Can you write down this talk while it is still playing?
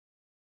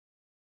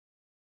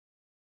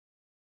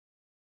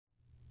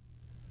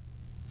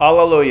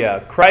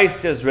Alleluia!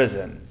 Christ is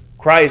risen.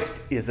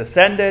 Christ is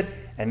ascended,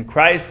 and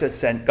Christ has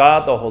sent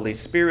God the Holy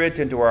Spirit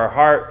into our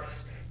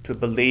hearts to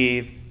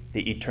believe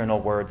the eternal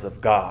words of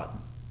God.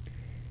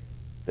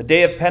 The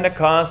day of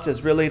Pentecost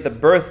is really the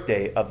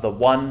birthday of the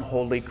one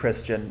holy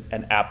Christian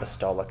and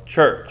apostolic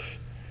church.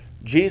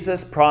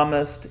 Jesus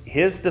promised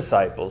his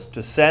disciples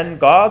to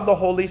send God the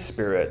Holy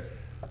Spirit,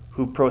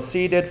 who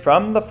proceeded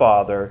from the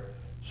Father,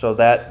 so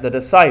that the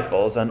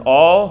disciples and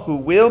all who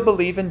will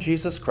believe in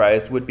Jesus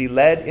Christ would be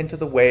led into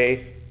the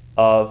way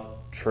of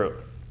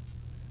truth.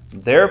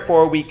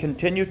 Therefore, we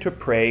continue to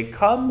pray,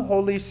 "Come,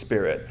 Holy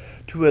Spirit,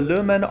 to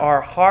illumine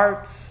our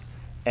hearts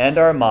and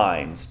our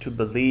minds to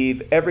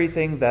believe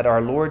everything that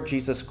our Lord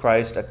Jesus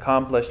Christ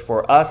accomplished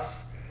for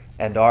us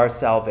and our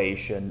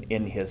salvation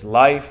in his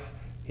life,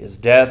 his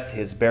death,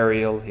 his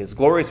burial, his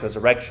glorious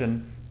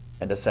resurrection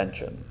and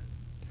ascension."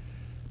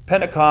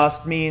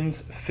 Pentecost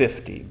means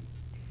 50,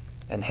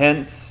 and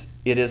hence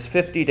it is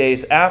 50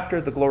 days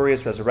after the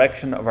glorious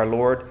resurrection of our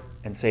Lord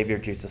and Savior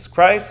Jesus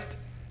Christ,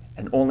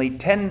 and only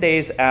 10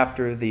 days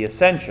after the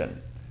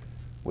ascension,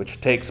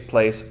 which takes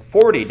place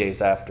 40 days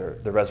after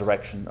the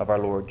resurrection of our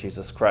Lord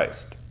Jesus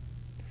Christ.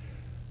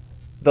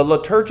 The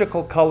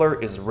liturgical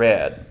color is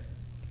red,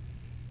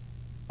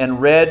 and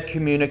red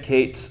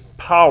communicates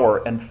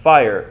power and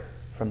fire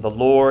from the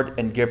Lord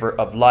and giver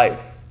of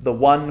life, the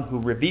one who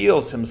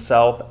reveals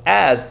himself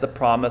as the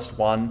promised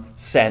one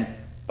sent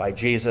by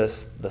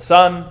Jesus the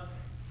Son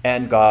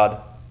and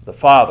God the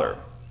Father.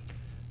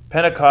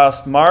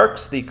 Pentecost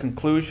marks the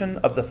conclusion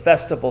of the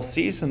festival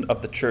season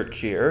of the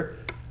church year,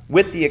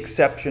 with the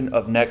exception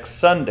of next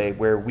Sunday,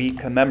 where we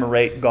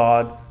commemorate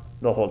God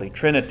the Holy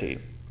Trinity.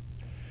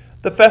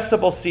 The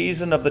festival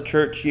season of the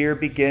church year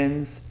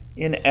begins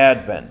in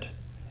Advent,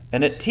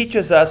 and it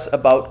teaches us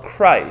about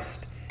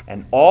Christ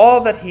and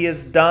all that he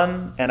has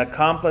done and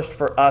accomplished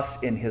for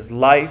us in his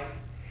life,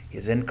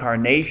 his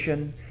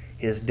incarnation,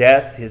 his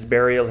death, his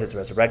burial, his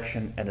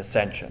resurrection, and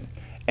ascension,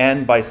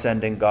 and by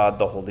sending God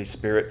the Holy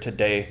Spirit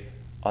today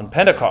on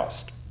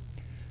Pentecost.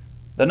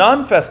 The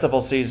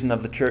non-festival season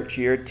of the church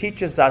year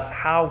teaches us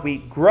how we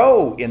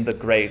grow in the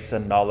grace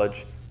and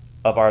knowledge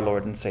of our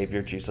Lord and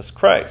Savior Jesus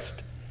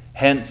Christ.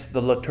 Hence,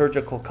 the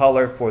liturgical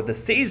color for the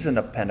season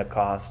of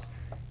Pentecost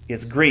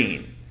is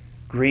green.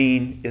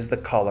 Green is the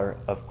color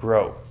of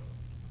growth.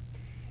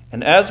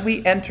 And as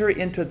we enter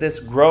into this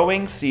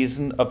growing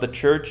season of the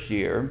church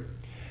year,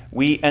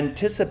 we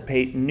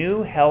anticipate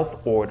new health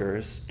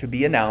orders to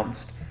be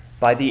announced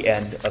by the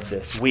end of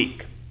this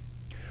week.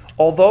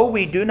 Although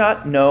we do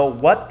not know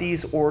what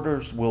these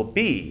orders will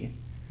be,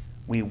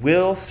 we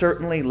will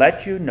certainly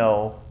let you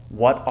know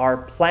what our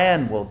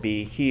plan will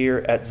be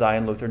here at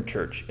Zion Lutheran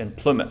Church in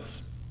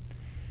Plymouth.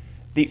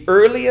 The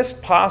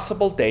earliest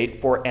possible date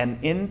for an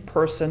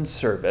in-person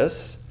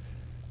service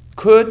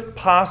could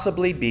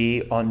possibly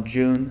be on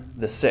June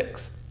the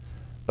 6th,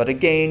 but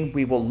again,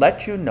 we will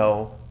let you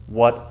know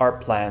what our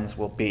plans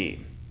will be.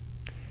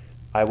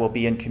 I will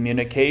be in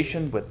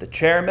communication with the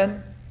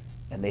chairman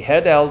and the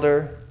head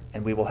elder,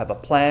 and we will have a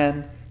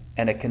plan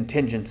and a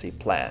contingency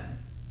plan.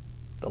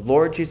 The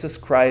Lord Jesus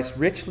Christ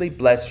richly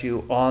bless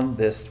you on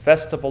this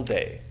festival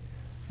day.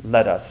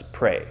 Let us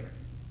pray.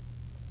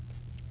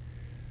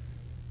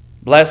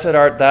 Blessed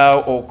art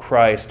thou, O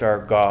Christ, our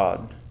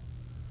God,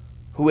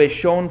 who has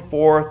shown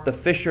forth the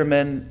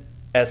fishermen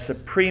as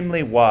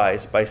supremely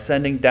wise by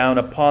sending down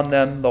upon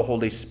them the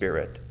Holy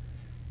Spirit.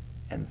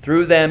 And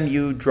through them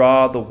you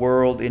draw the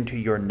world into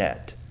your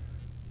net.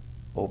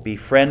 O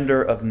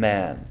befriender of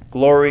man,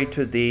 glory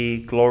to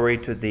thee, glory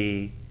to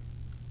thee.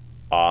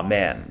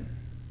 Amen.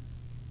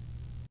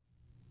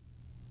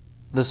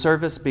 The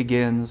service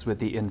begins with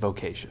the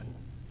invocation.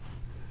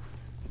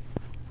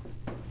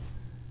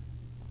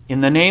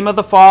 In the name of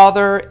the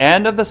Father,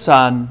 and of the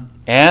Son,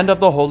 and of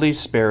the Holy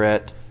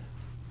Spirit.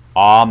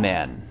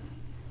 Amen.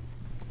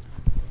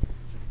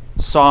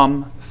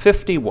 Psalm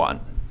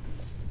 51.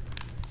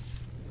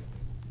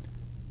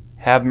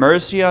 Have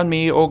mercy on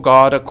me, O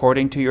God,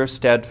 according to your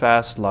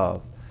steadfast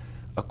love.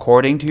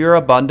 According to your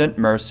abundant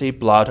mercy,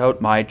 blot out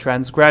my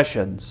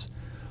transgressions.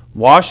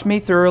 Wash me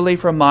thoroughly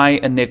from my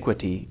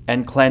iniquity,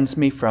 and cleanse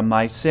me from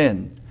my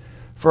sin.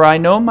 For I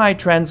know my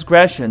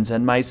transgressions,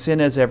 and my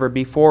sin is ever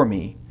before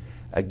me.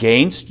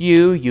 Against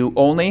you, you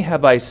only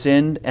have I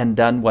sinned and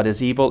done what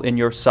is evil in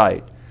your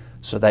sight,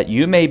 so that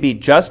you may be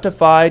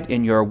justified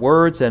in your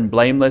words and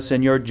blameless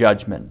in your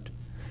judgment.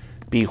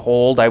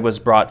 Behold, I was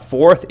brought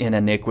forth in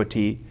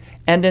iniquity,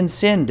 and in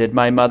sin did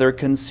my mother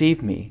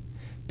conceive me.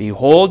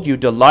 Behold, you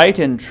delight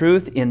in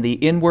truth in the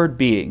inward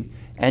being,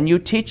 and you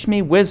teach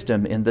me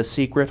wisdom in the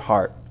secret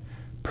heart.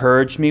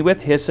 Purge me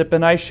with hyssop,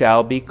 and I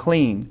shall be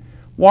clean.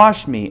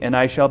 Wash me, and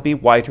I shall be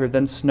whiter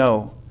than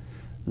snow.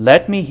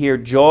 Let me hear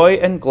joy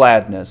and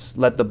gladness.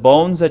 Let the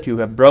bones that you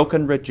have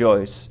broken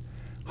rejoice.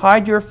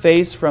 Hide your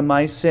face from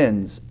my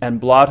sins, and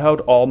blot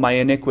out all my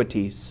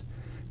iniquities.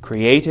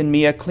 Create in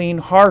me a clean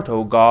heart,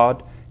 O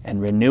God,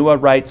 and renew a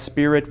right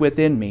spirit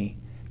within me.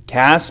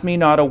 Cast me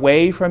not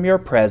away from your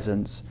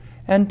presence,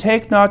 and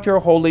take not your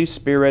Holy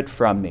Spirit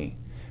from me.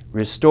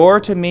 Restore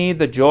to me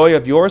the joy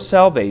of your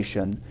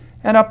salvation,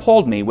 and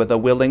uphold me with a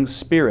willing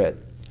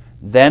spirit.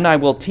 Then I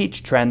will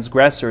teach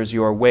transgressors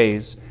your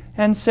ways,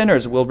 and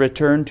sinners will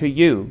return to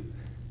you.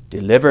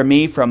 Deliver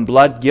me from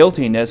blood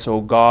guiltiness,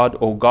 O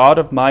God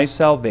of my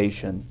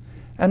salvation,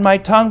 and my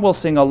tongue will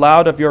sing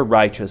aloud of your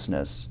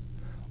righteousness.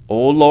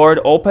 O Lord,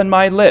 open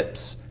my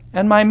lips,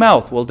 and my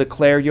mouth will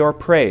declare your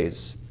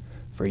praise.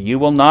 For you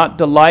will not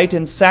delight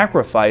in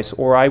sacrifice,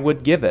 or I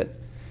would give it.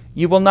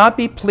 You will not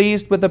be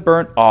pleased with a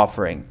burnt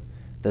offering.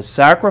 The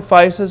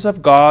sacrifices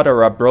of God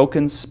are a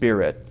broken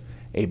spirit.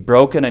 A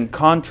broken and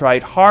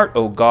contrite heart,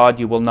 O God,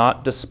 you will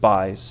not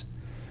despise.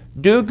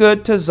 Do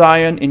good to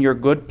Zion in your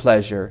good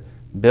pleasure.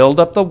 Build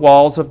up the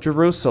walls of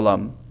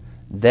Jerusalem.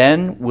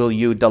 Then will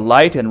you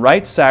delight in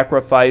right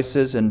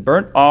sacrifices and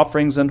burnt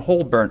offerings and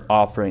whole burnt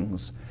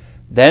offerings.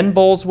 Then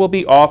bulls will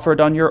be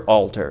offered on your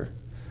altar.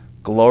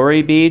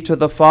 Glory be to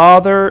the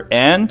Father,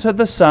 and to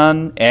the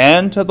Son,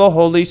 and to the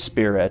Holy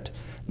Spirit,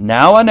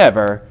 now and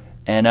ever,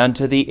 and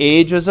unto the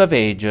ages of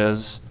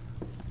ages.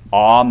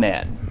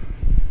 Amen.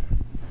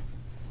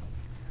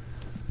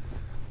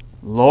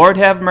 Lord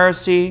have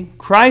mercy,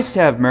 Christ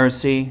have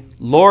mercy,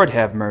 Lord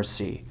have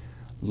mercy.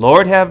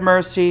 Lord have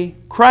mercy,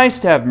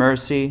 Christ have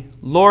mercy,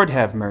 Lord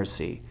have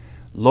mercy.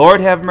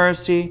 Lord have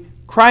mercy,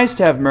 Christ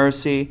have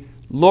mercy,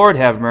 Lord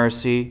have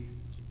mercy.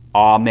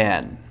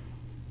 Amen.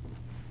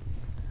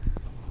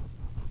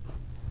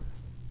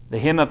 The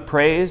hymn of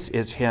praise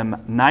is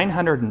hymn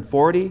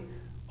 940,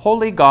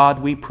 Holy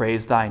God, we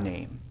praise thy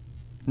name.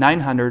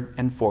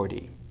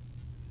 940.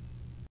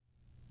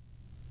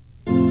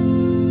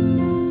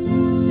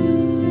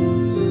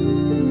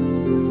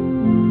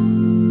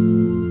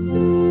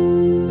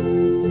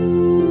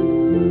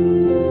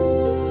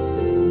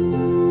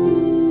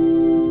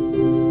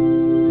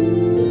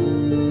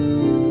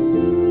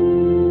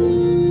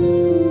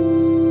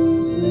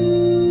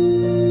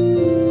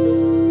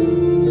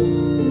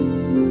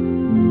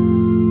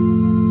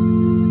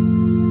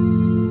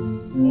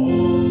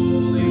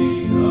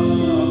 Holy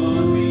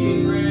God,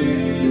 we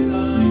praise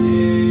thy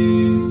name.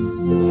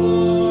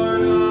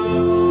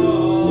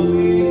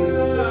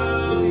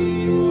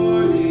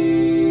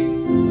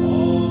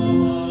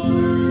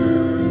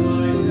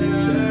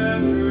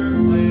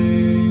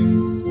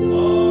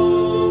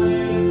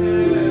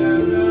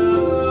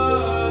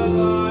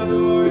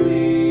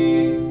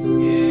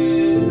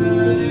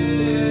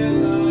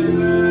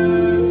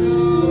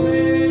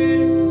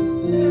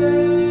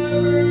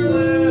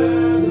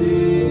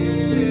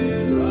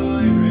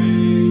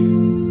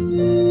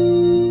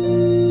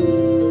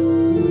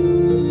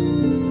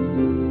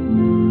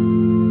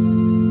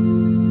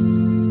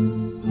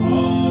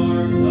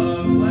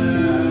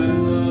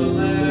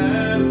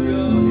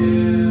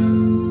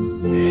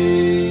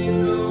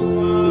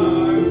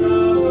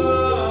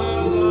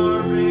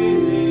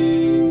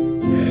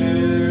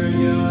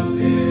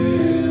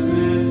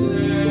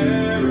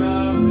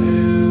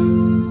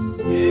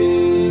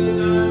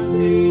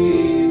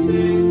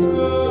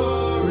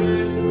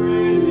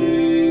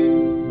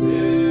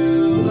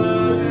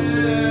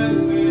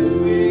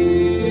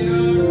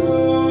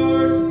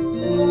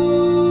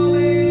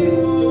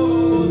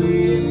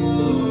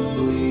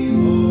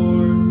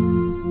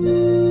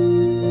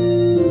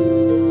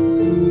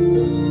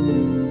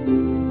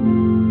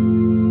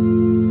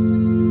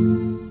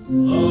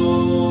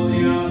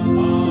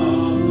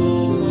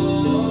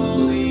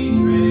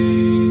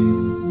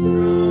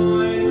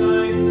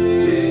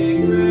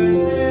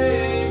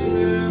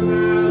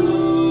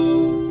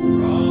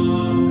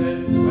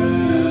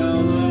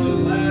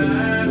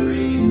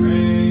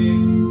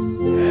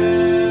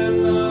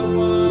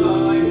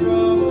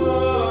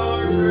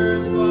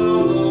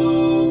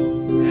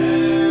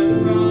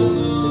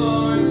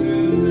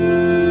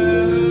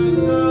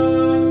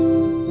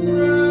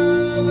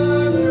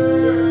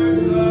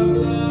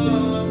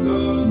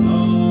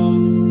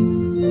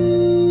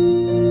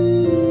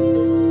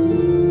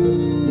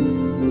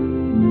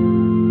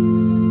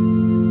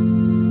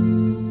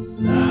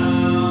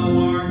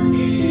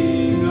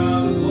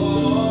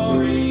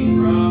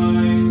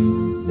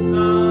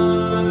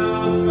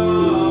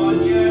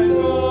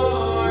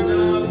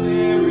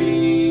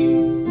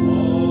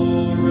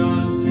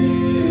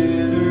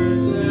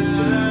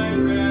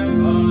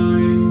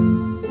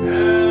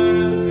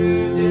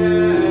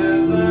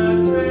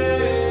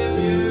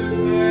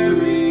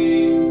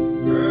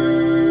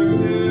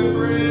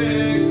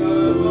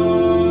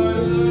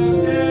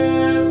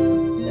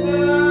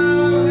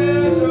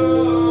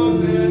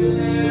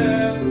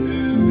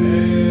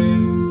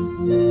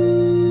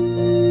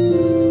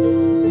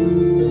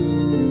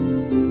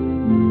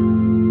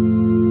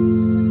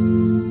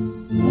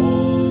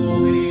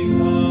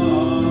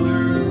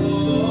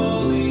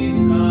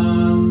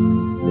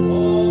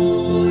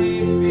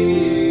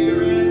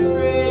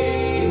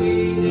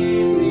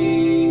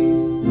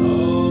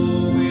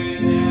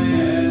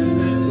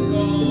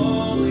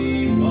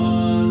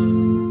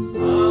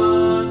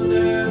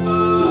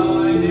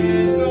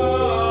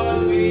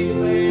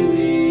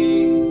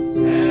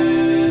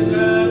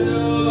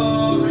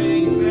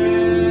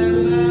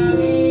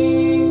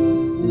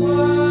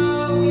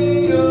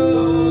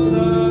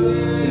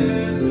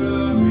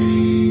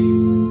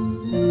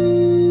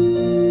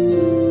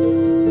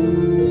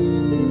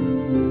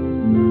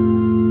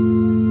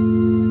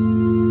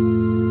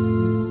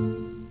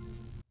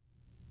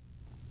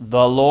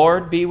 The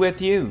Lord be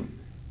with you,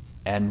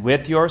 and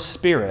with your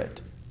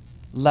spirit.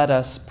 Let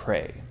us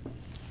pray.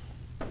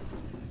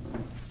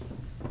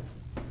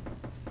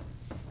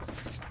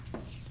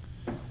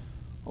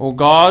 O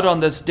God, on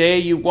this day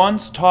you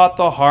once taught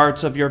the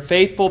hearts of your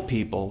faithful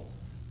people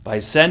by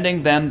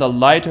sending them the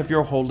light of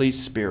your Holy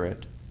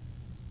Spirit.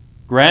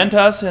 Grant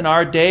us in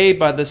our day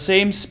by the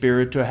same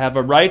Spirit to have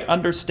a right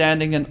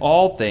understanding in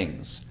all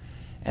things,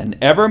 and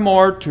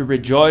evermore to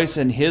rejoice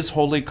in his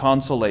holy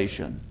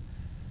consolation.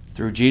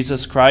 Through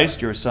Jesus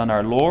Christ, your Son,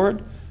 our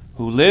Lord,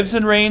 who lives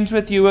and reigns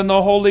with you in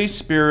the Holy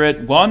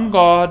Spirit, one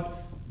God,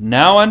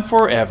 now and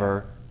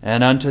forever,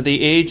 and unto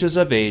the ages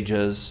of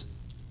ages.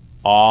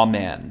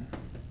 Amen.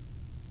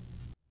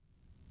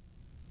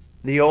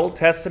 The Old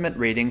Testament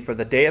reading for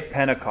the day of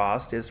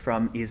Pentecost is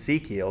from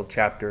Ezekiel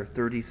chapter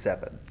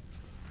 37.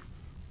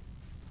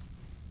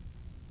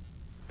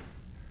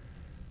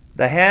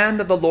 The hand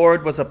of the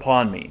Lord was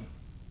upon me,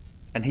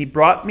 and he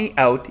brought me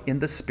out in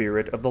the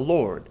Spirit of the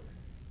Lord,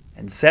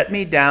 and set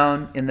me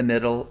down in the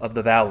middle of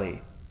the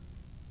valley.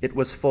 It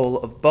was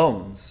full of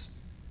bones.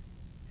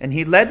 And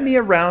he led me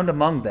around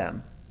among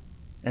them,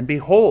 and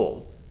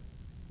behold,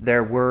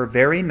 there were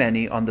very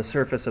many on the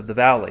surface of the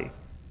valley,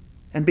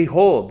 and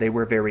behold, they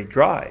were very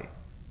dry.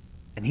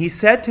 And he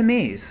said to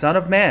me, Son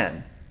of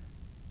man,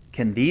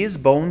 can these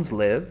bones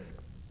live?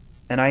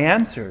 And I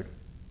answered,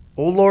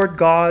 O Lord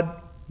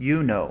God,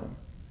 you know.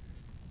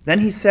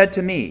 Then he said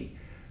to me,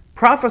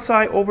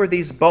 Prophesy over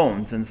these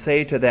bones, and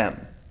say to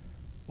them,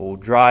 O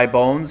dry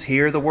bones,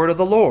 hear the word of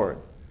the Lord.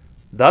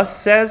 Thus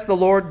says the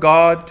Lord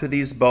God to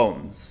these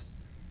bones,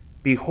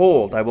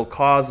 Behold, I will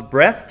cause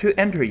breath to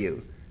enter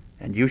you,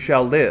 and you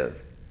shall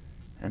live.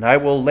 And I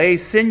will lay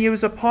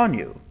sinews upon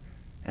you,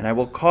 and I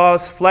will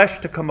cause flesh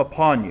to come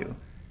upon you,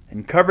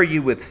 and cover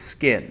you with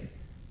skin,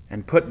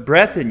 and put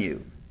breath in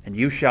you, and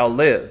you shall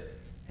live,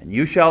 and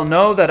you shall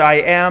know that I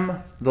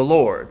am the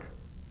Lord.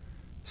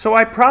 So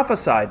I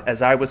prophesied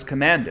as I was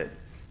commanded,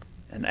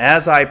 and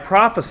as I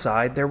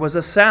prophesied there was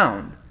a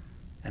sound,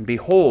 and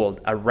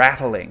behold, a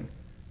rattling,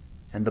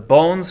 and the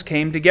bones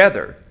came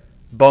together,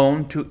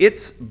 bone to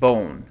its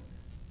bone.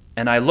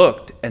 And I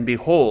looked, and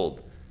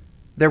behold,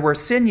 there were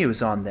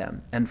sinews on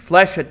them, and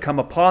flesh had come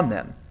upon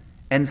them,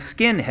 and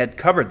skin had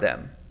covered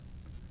them,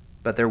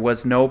 but there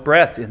was no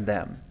breath in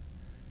them.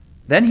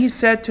 Then he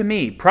said to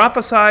me,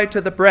 Prophesy to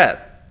the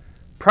breath,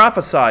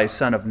 prophesy,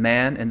 Son of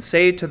man, and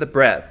say to the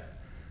breath,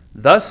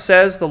 Thus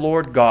says the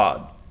Lord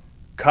God,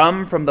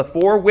 Come from the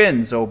four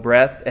winds, O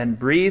breath, and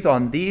breathe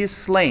on these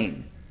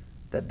slain,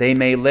 that they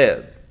may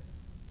live.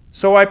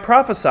 So I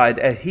prophesied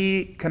as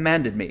he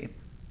commanded me,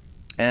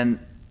 and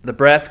the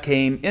breath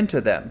came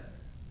into them,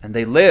 and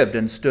they lived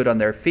and stood on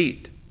their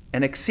feet,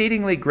 an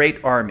exceedingly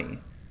great army.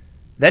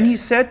 Then he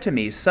said to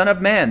me, Son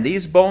of man,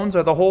 these bones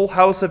are the whole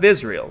house of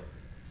Israel.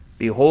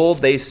 Behold,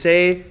 they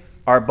say,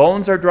 Our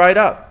bones are dried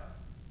up,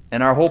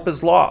 and our hope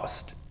is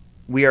lost.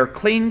 We are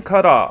clean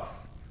cut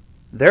off.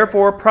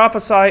 Therefore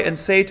prophesy and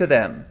say to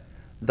them,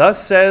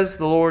 Thus says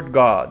the Lord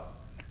God,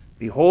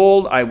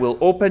 Behold, I will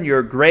open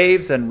your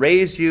graves and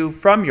raise you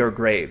from your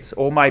graves,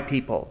 O my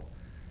people,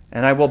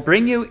 and I will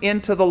bring you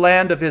into the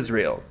land of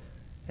Israel,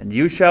 and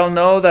you shall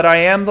know that I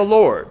am the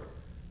Lord,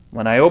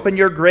 when I open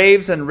your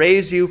graves and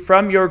raise you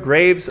from your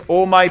graves,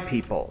 O my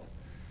people.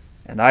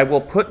 And I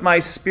will put my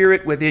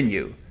spirit within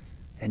you,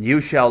 and you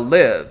shall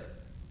live,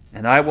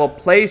 and I will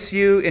place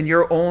you in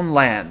your own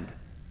land.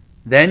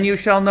 Then you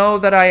shall know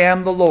that I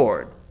am the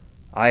Lord.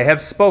 I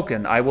have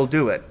spoken, I will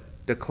do it,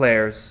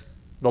 declares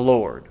the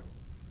Lord.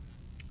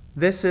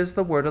 This is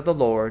the word of the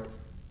Lord.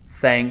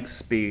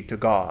 Thanks be to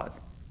God.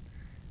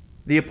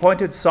 The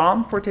appointed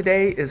psalm for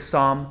today is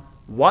Psalm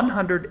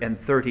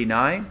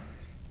 139,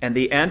 and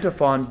the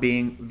antiphon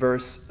being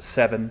verse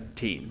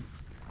 17.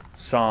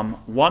 Psalm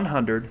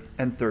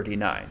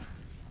 139.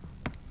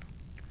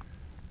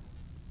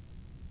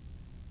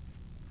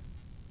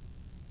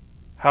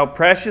 How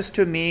precious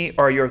to me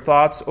are your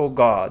thoughts, O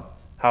God!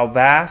 How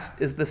vast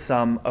is the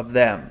sum of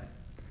them!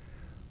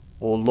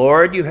 O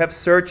Lord, you have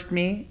searched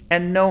me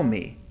and know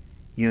me.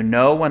 You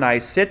know when I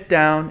sit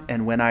down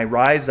and when I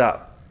rise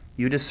up.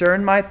 You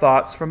discern my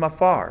thoughts from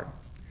afar.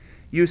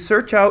 You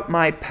search out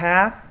my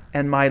path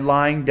and my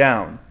lying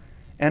down,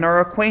 and are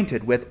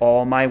acquainted with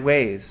all my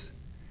ways.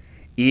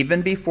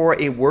 Even before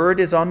a word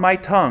is on my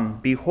tongue,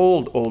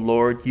 behold, O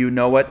Lord, you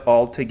know it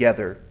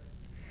altogether.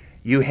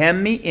 You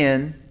hem me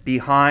in,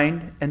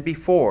 behind and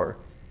before,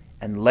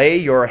 and lay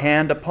your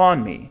hand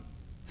upon me.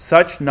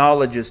 Such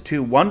knowledge is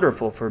too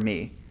wonderful for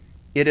me.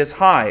 It is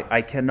high,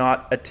 I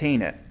cannot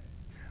attain it.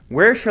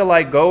 Where shall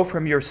I go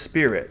from your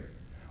spirit?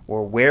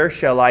 Or where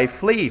shall I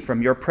flee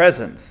from your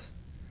presence?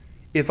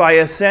 If I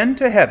ascend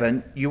to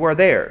heaven, you are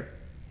there.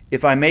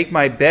 If I make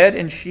my bed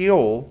in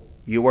Sheol,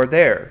 you are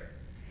there.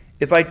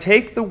 If I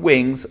take the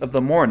wings of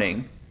the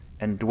morning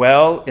and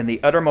dwell in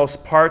the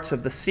uttermost parts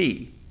of the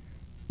sea,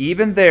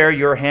 even there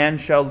your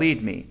hand shall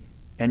lead me,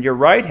 and your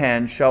right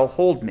hand shall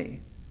hold me.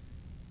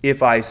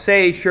 If I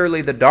say,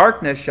 Surely the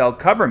darkness shall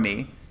cover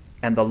me,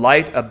 and the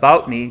light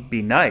about me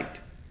be night,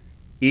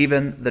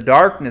 even the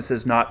darkness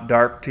is not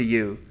dark to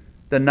you.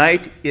 The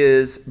night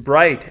is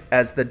bright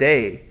as the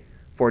day,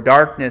 for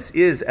darkness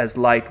is as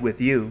light with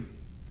you.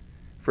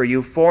 For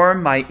you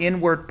form my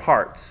inward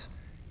parts.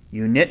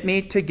 You knit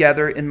me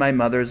together in my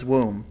mother's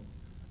womb.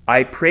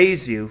 I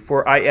praise you,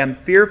 for I am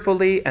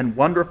fearfully and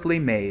wonderfully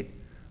made.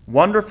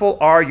 Wonderful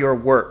are your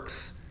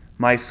works.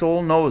 My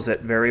soul knows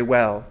it very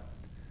well.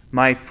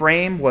 My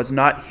frame was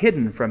not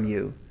hidden from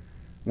you,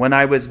 when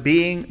I was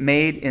being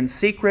made in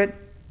secret,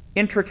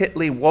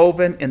 intricately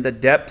woven in the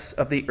depths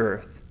of the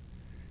earth.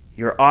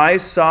 Your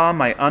eyes saw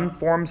my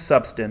unformed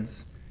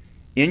substance.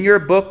 In your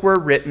book were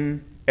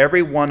written,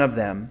 every one of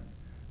them,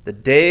 the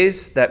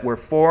days that were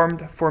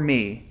formed for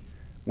me,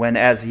 when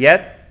as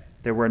yet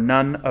there were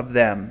none of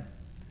them.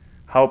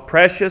 How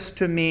precious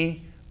to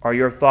me are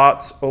your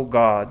thoughts, O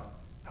God!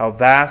 How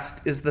vast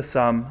is the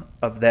sum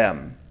of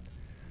them!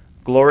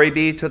 Glory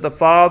be to the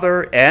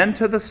Father, and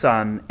to the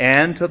Son,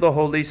 and to the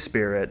Holy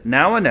Spirit,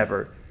 now and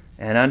ever,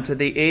 and unto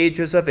the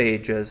ages of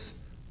ages.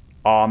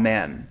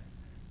 Amen.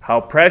 How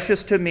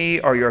precious to me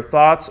are your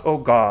thoughts, O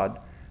God!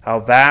 How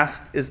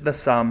vast is the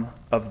sum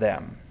of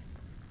them!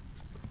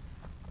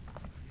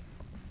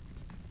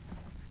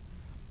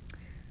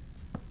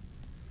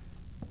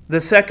 The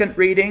second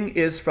reading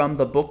is from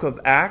the book of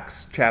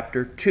Acts,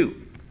 chapter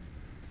 2.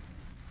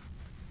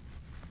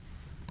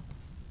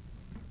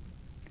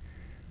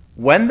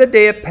 When the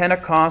day of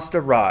Pentecost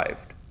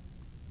arrived,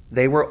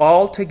 they were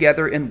all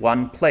together in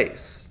one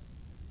place,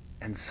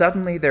 and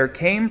suddenly there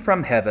came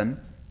from heaven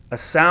a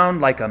sound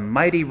like a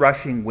mighty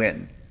rushing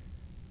wind,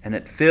 and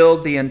it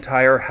filled the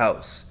entire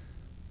house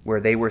where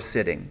they were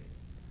sitting.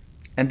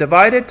 And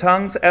divided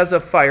tongues as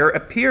of fire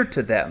appeared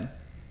to them,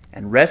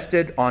 and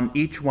rested on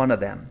each one of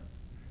them.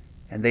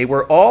 And they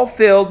were all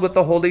filled with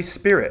the Holy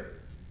Spirit,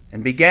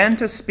 and began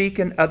to speak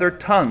in other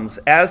tongues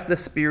as the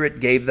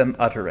Spirit gave them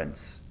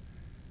utterance.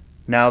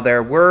 Now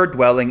there were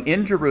dwelling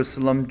in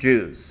Jerusalem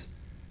Jews,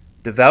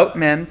 devout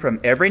men from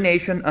every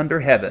nation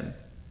under heaven.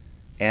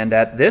 And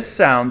at this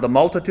sound the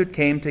multitude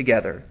came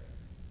together,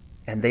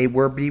 and they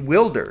were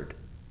bewildered,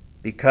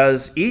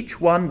 because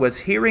each one was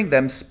hearing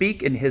them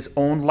speak in his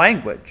own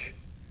language.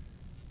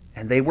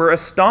 And they were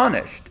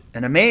astonished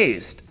and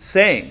amazed,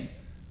 saying,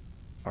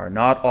 Are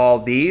not all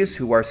these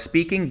who are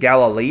speaking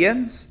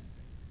Galileans?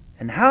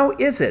 And how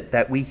is it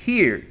that we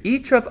hear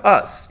each of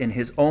us in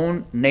his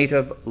own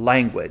native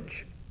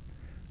language?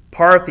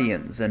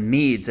 Parthians and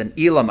Medes and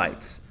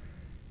Elamites,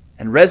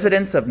 and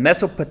residents of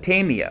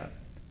Mesopotamia,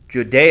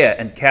 Judea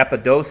and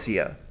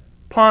Cappadocia,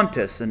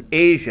 Pontus and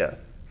Asia,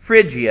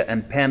 Phrygia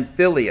and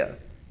Pamphylia,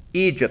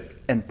 Egypt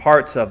and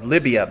parts of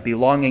Libya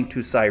belonging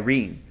to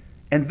Cyrene,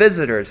 and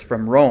visitors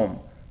from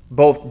Rome,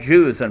 both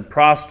Jews and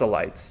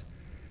proselytes,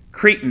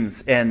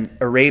 Cretans and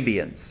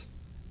Arabians.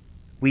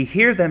 We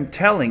hear them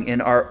telling in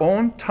our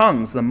own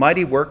tongues the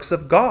mighty works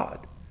of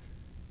God.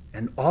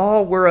 And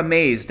all were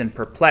amazed and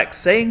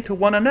perplexed, saying to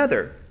one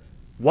another,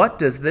 What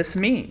does this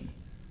mean?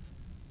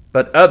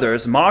 But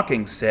others,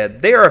 mocking,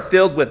 said, They are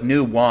filled with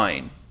new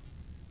wine.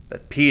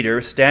 But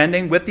Peter,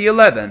 standing with the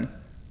 11,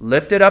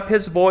 lifted up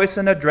his voice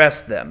and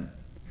addressed them,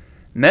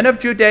 Men of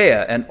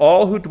Judea and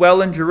all who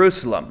dwell in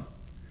Jerusalem,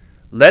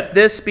 let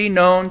this be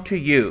known to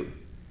you,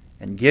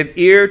 and give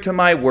ear to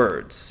my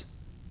words.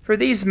 For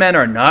these men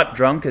are not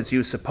drunk as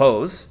you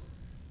suppose,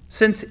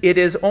 since it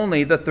is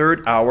only the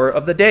 3rd hour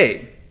of the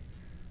day.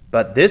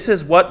 But this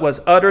is what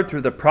was uttered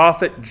through the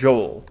prophet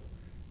Joel.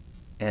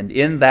 And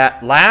in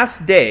that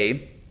last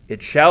day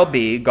it shall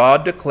be,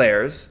 God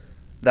declares,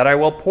 that I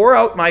will pour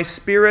out my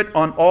Spirit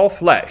on all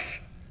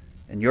flesh,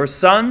 and your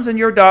sons and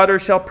your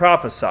daughters shall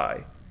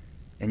prophesy,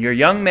 and your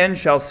young men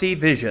shall see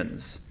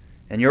visions,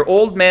 and your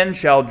old men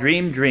shall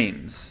dream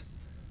dreams.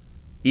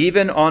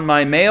 Even on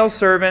my male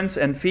servants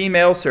and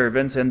female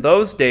servants in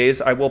those days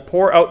I will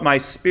pour out my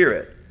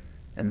Spirit,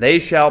 and they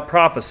shall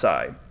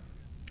prophesy.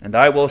 And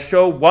I will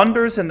show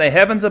wonders in the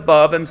heavens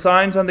above and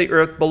signs on the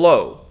earth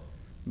below,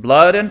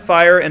 blood and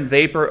fire and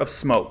vapor of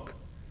smoke.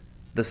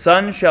 The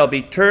sun shall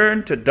be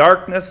turned to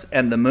darkness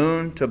and the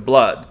moon to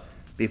blood,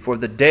 before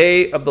the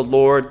day of the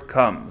Lord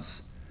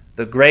comes,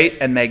 the great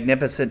and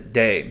magnificent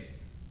day.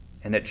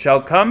 And it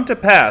shall come to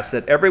pass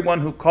that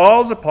everyone who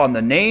calls upon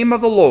the name of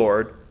the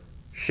Lord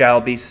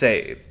shall be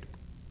saved.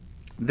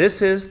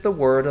 This is the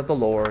word of the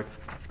Lord.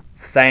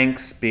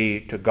 Thanks be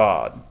to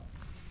God.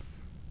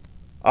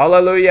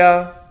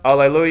 Alleluia,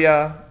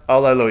 alleluia,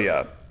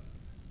 alleluia.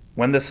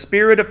 When the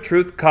Spirit of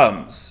truth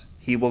comes,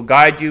 he will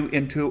guide you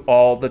into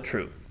all the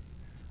truth.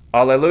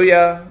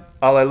 Alleluia,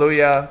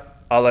 alleluia,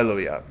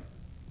 alleluia.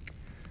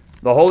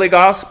 The Holy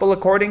Gospel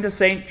according to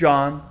St.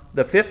 John,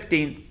 the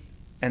 15th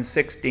and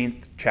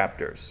 16th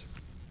chapters.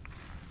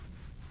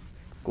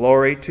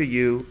 Glory to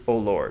you, O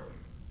Lord.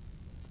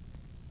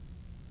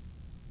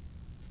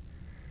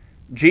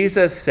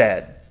 Jesus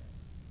said,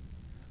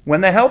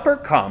 When the Helper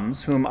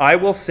comes, whom I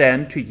will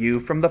send to you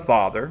from the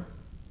Father,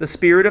 the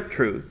Spirit of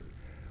truth,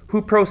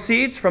 who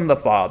proceeds from the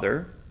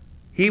Father,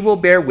 he will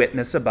bear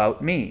witness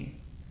about me.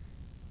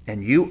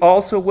 And you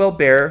also will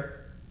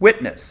bear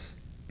witness,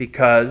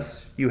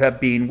 because you have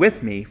been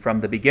with me from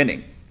the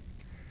beginning.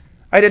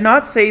 I did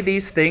not say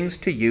these things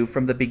to you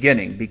from the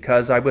beginning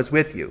because I was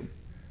with you.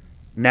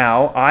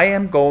 Now I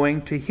am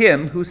going to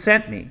him who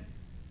sent me.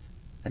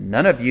 And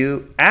none of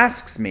you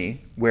asks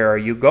me, 'Where are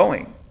you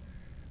going?'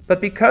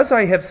 But because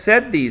I have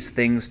said these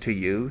things to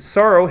you,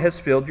 sorrow has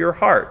filled your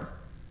heart.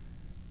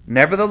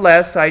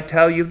 Nevertheless, I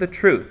tell you the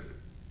truth.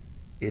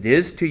 It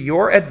is to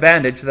your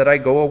advantage that I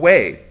go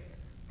away.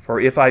 For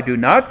if I do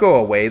not go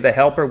away, the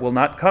Helper will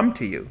not come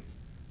to you.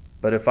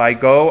 But if I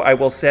go, I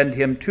will send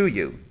him to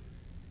you.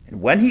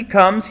 And when he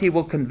comes, he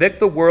will convict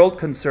the world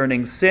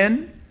concerning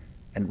sin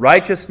and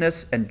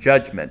righteousness and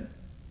judgment.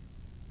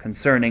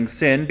 Concerning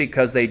sin,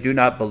 because they do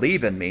not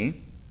believe in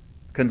me.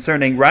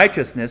 Concerning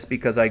righteousness,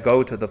 because I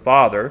go to the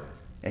Father,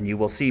 and you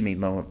will see me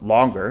no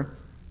longer.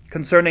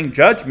 Concerning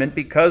judgment,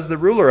 because the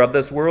ruler of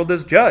this world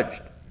is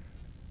judged.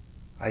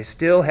 I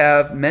still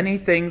have many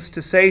things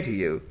to say to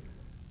you,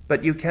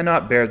 but you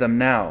cannot bear them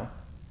now.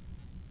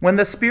 When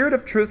the Spirit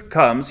of truth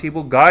comes, he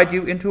will guide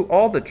you into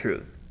all the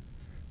truth.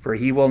 For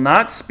he will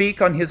not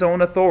speak on his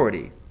own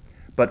authority,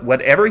 but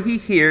whatever he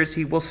hears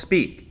he will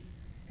speak,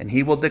 and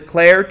he will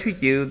declare to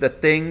you the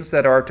things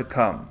that are to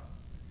come.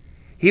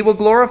 He will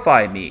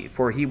glorify me,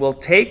 for he will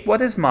take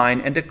what is mine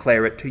and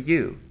declare it to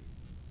you.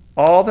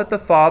 All that the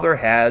Father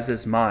has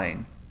is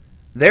mine.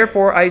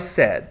 Therefore I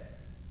said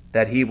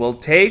that he will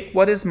take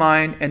what is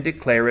mine and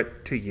declare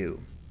it to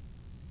you.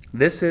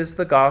 This is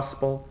the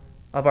gospel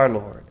of our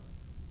Lord.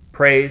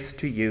 Praise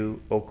to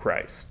you, O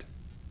Christ.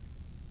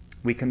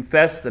 We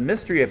confess the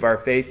mystery of our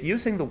faith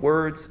using the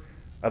words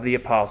of the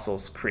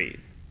Apostles' Creed.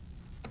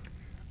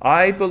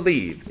 I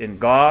believe in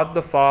God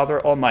the Father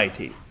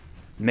Almighty,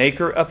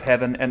 maker of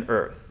heaven and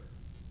earth,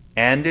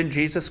 and in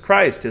Jesus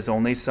Christ, his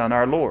only Son,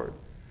 our Lord,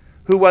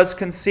 who was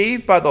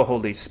conceived by the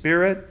Holy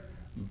Spirit,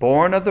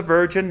 born of the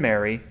Virgin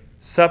Mary,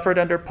 suffered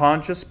under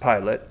Pontius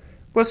Pilate,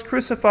 was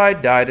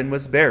crucified, died, and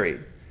was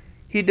buried.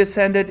 He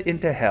descended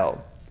into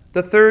hell.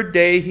 The third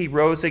day he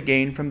rose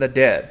again from the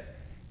dead.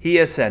 He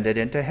ascended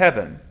into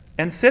heaven,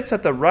 and sits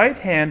at the right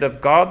hand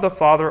of God the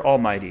Father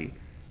Almighty.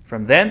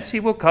 From thence he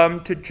will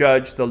come to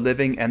judge the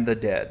living and the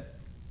dead.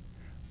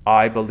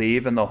 I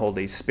believe in the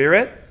Holy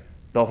Spirit,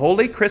 the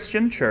holy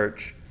Christian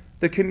Church,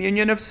 the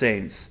communion of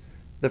saints,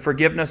 the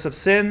forgiveness of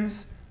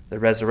sins, the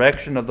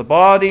resurrection of the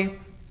body,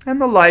 and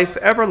the life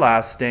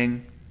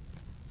everlasting.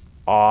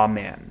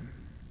 Amen.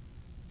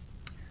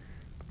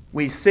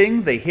 We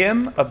sing the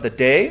hymn of the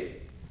day,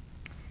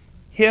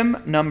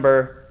 hymn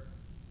number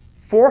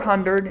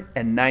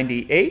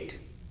 498,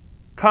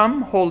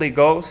 Come, Holy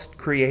Ghost,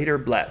 Creator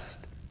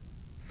blessed.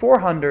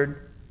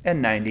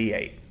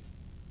 498.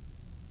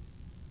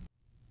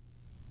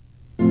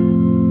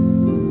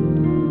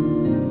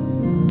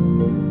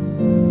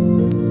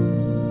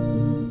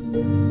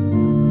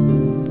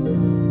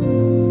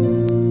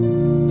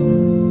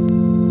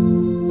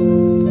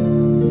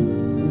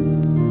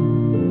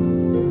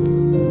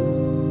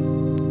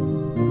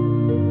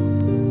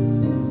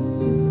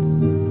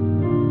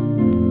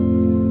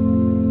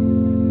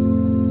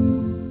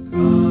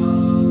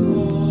 Come,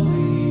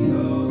 Holy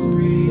Ghost,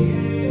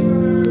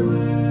 Creator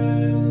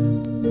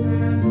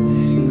blessed,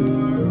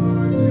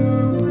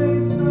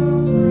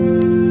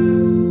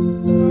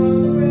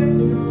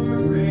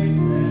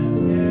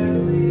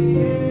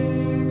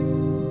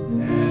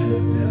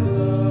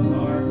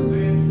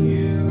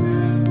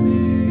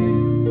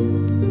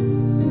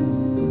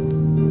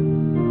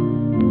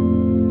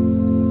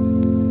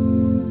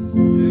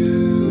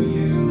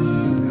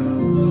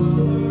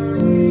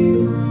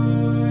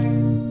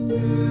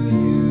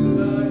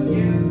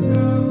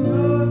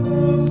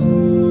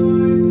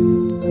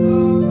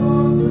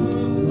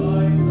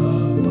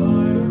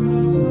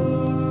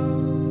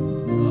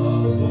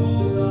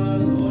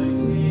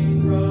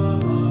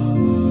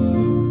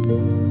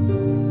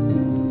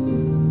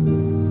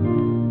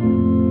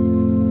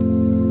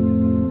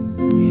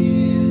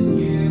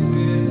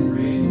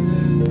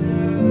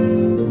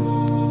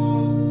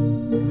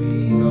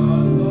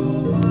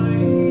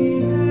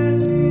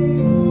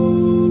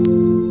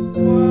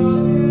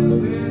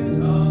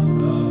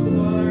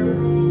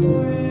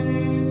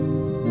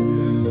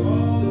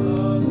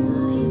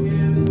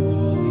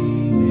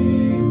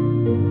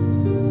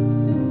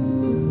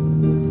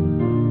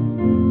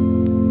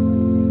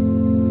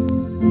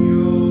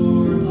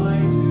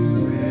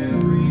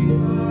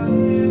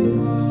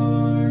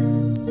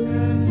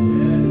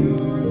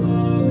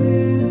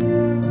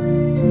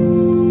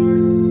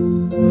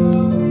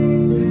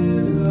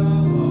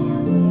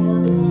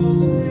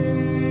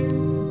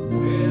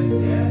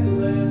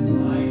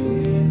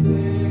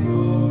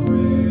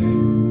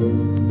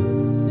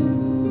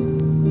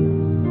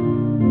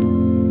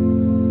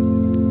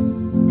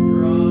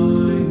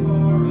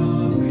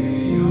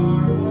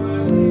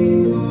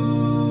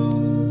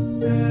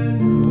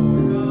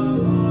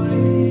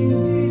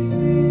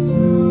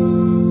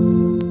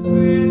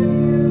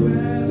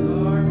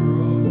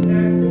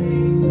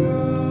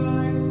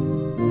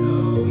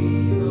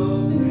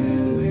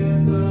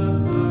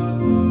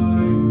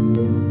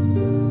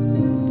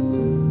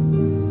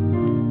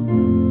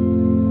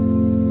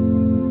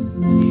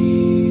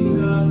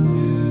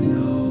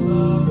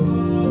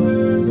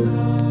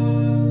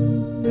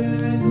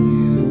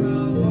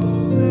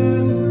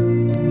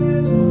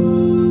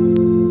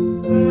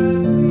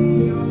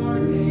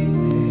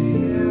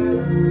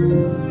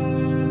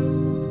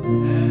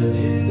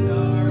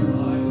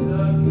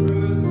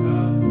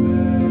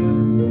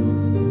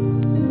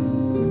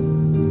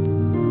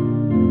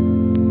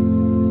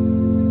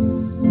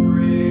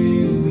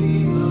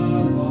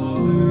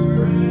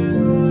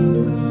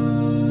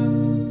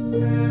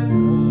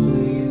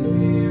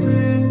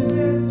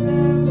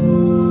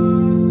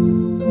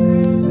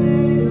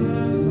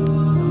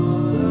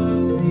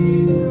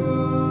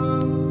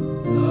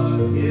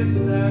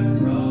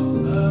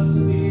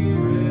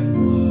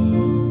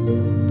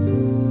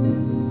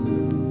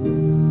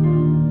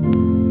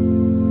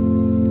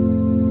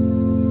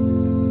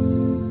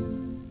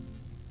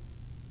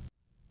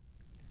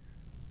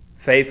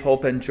 Faith,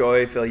 hope, and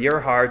joy fill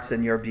your hearts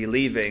and your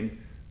believing.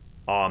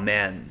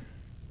 Amen.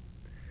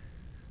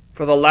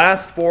 For the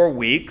last 4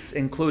 weeks,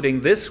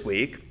 including this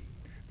week,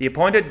 the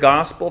appointed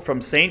gospel from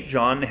St.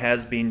 John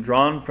has been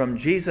drawn from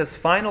Jesus'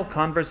 final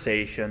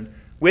conversation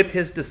with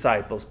his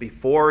disciples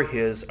before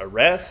his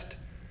arrest,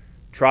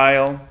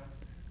 trial,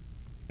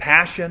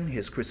 passion,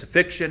 his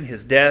crucifixion,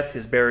 his death,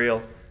 his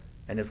burial,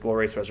 and his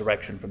glorious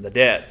resurrection from the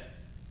dead.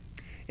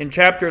 In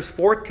chapters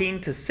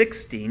 14 to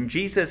 16,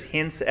 Jesus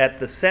hints at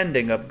the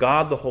sending of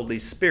God the Holy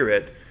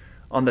Spirit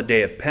on the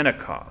day of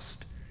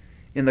Pentecost.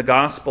 In the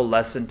gospel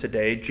lesson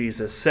today,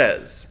 Jesus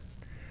says,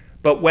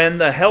 "But when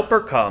the Helper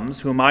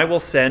comes, whom I will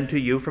send to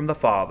you from the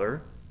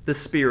Father, the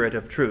Spirit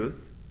of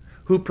truth,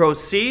 who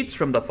proceeds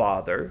from the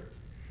Father,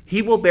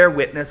 he will bear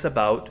witness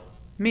about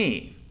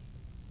me.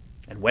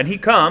 And when he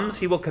comes,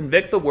 he will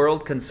convict the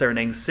world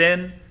concerning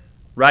sin,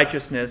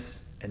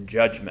 righteousness, and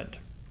judgment."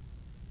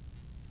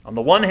 On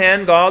the one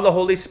hand, God the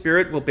Holy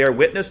Spirit will bear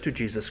witness to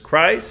Jesus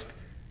Christ,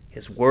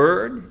 his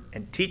word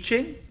and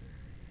teaching.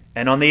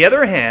 And on the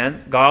other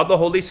hand, God the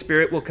Holy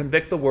Spirit will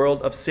convict the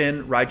world of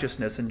sin,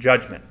 righteousness, and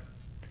judgment.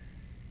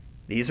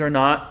 These are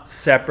not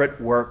separate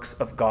works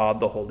of God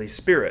the Holy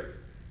Spirit,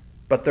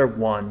 but they're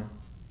one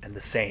and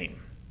the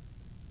same.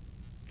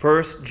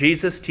 First,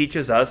 Jesus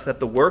teaches us that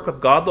the work of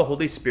God the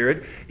Holy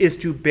Spirit is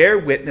to bear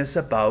witness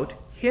about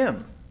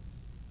him.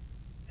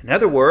 In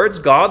other words,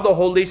 God the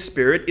Holy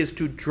Spirit is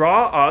to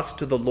draw us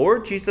to the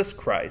Lord Jesus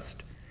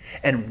Christ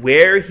and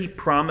where he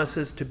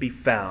promises to be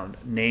found,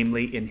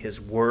 namely in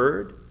his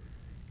word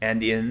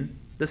and in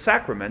the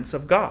sacraments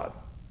of God.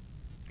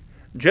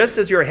 Just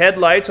as your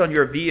headlights on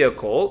your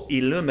vehicle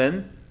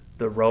illumine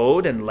the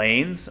road and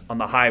lanes on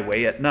the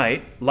highway at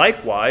night,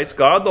 likewise,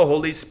 God the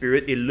Holy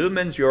Spirit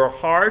illumines your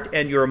heart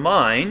and your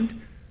mind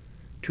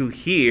to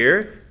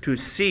hear, to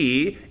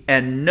see,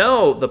 and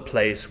know the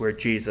place where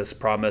Jesus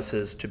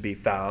promises to be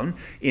found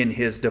in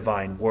his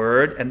divine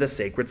word and the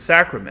sacred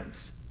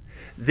sacraments.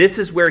 This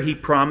is where he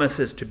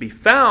promises to be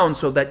found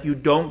so that you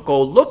don't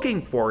go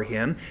looking for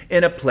him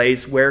in a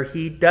place where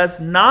he does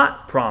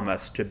not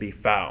promise to be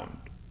found.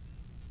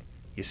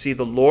 You see,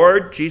 the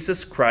Lord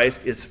Jesus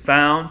Christ is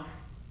found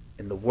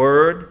in the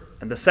word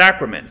and the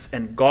sacraments,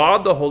 and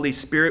God the Holy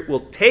Spirit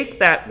will take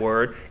that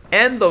word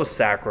and those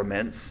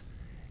sacraments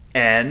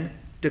and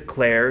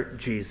declare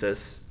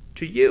Jesus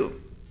to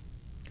you.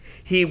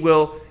 He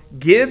will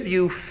give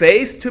you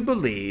faith to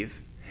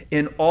believe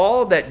in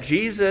all that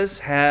Jesus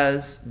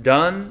has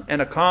done and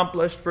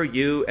accomplished for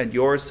you and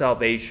your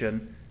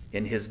salvation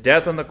in his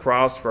death on the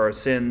cross for our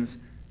sins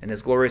and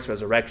his glorious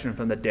resurrection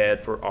from the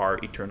dead for our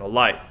eternal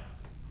life.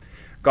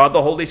 God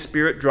the Holy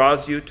Spirit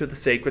draws you to the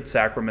sacred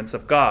sacraments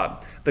of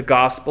God, the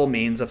gospel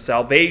means of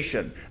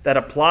salvation that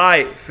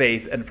apply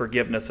faith and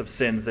forgiveness of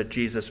sins that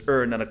Jesus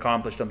earned and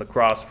accomplished on the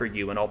cross for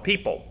you and all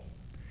people.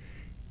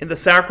 In the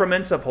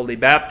sacraments of holy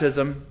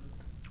baptism,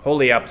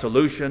 holy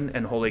absolution,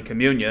 and holy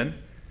communion,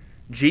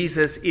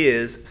 Jesus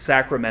is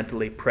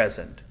sacramentally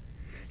present.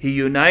 He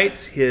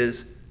unites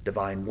his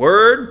divine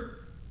word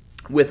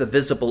with a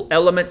visible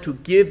element to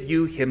give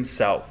you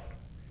himself,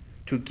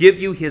 to give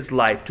you his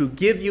life, to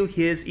give you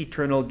his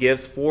eternal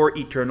gifts for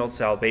eternal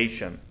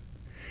salvation.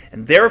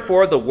 And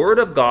therefore, the Word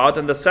of God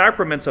and the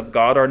sacraments of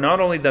God are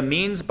not only the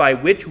means by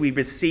which we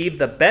receive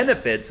the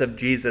benefits of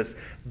Jesus'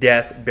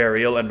 death,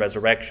 burial, and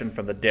resurrection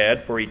from the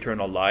dead for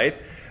eternal life,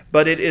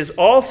 but it is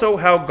also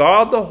how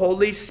God the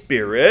Holy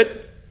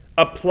Spirit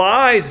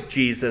applies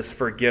Jesus'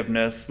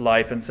 forgiveness,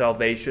 life, and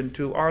salvation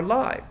to our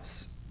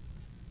lives.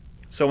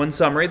 So in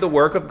summary, the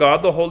work of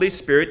God the Holy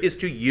Spirit is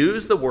to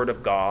use the Word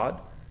of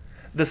God,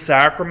 the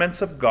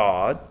sacraments of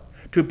God,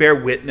 to bear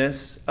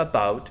witness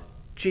about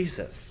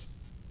Jesus,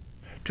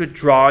 to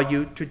draw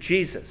you to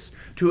Jesus,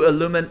 to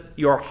illumine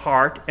your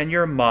heart and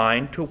your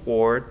mind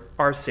toward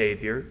our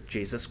Savior,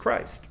 Jesus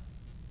Christ.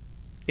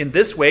 In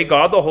this way,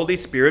 God the Holy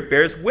Spirit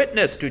bears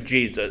witness to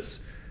Jesus,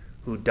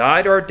 who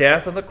died our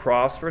death on the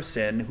cross for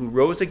sin, who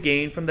rose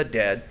again from the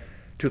dead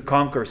to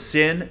conquer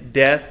sin,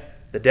 death,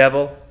 the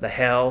devil, the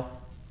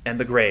hell, and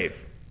the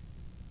grave,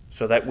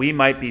 so that we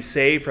might be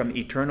saved from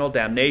eternal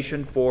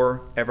damnation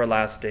for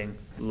everlasting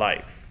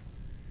life.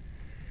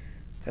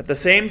 At the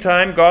same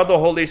time, God the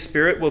Holy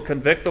Spirit will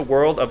convict the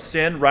world of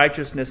sin,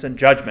 righteousness, and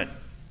judgment.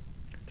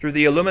 Through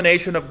the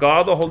illumination of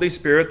God the Holy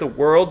Spirit, the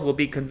world will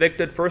be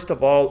convicted first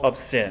of all of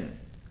sin,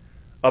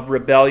 of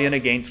rebellion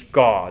against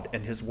God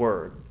and his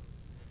word.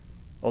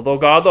 Although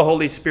God the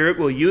Holy Spirit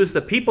will use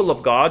the people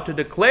of God to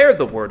declare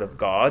the word of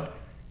God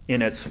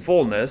in its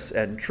fullness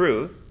and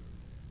truth,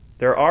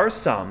 there are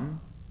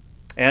some,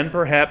 and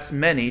perhaps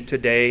many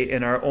today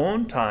in our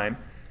own time,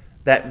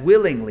 that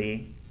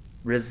willingly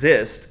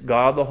resist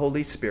God the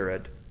Holy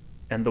Spirit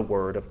and the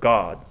Word of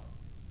God.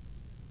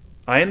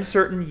 I am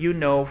certain you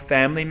know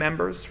family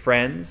members,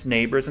 friends,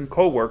 neighbors, and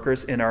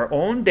co-workers in our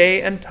own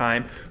day and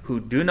time who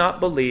do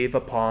not believe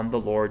upon the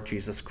Lord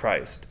Jesus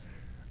Christ,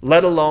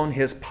 let alone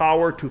his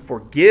power to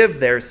forgive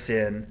their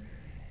sin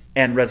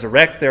and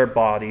resurrect their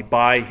body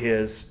by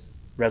his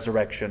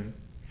resurrection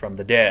from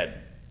the dead.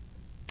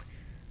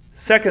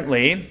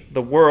 Secondly,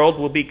 the world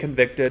will be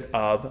convicted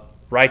of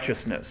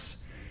righteousness,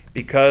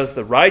 because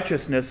the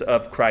righteousness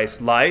of Christ's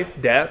life,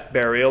 death,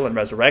 burial, and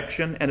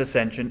resurrection and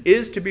ascension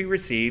is to be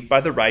received by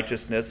the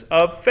righteousness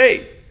of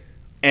faith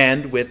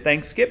and with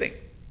thanksgiving.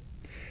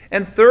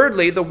 And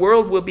thirdly, the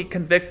world will be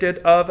convicted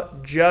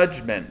of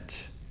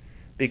judgment,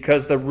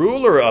 because the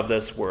ruler of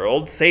this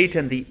world,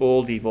 Satan, the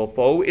old evil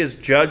foe, is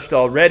judged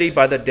already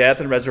by the death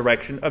and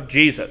resurrection of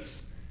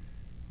Jesus.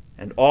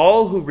 And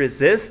all who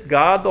resist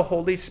God the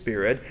Holy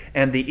Spirit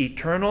and the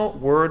eternal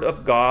Word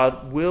of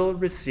God will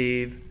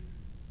receive,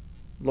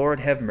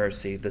 Lord have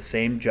mercy, the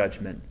same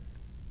judgment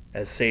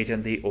as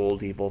Satan, the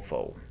old evil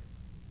foe.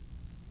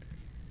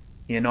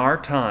 In our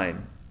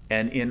time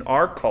and in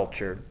our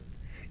culture,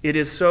 it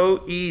is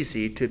so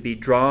easy to be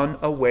drawn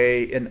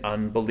away in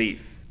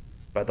unbelief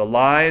by the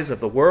lies of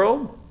the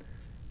world,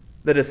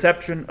 the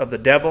deception of the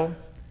devil,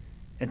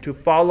 and to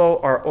follow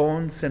our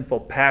own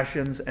sinful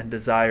passions and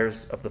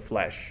desires of the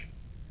flesh,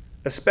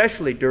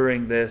 especially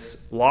during this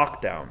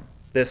lockdown,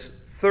 this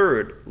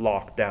third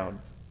lockdown.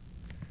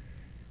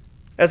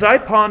 As I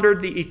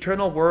pondered the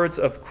eternal words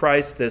of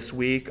Christ this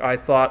week, I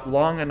thought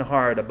long and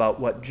hard about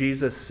what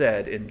Jesus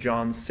said in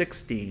John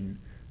 16,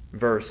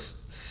 verse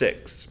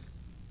 6.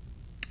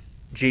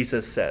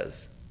 Jesus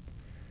says,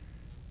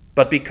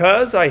 "But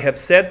because I have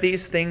said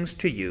these things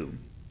to you,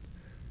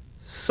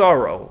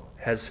 sorrow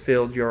has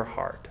filled your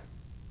heart."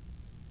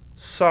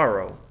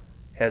 Sorrow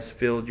has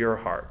filled your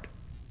heart.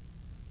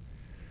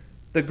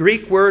 The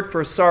Greek word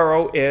for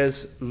sorrow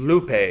is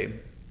lupe,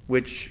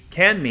 which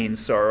can mean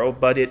sorrow,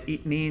 but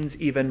it means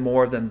even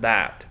more than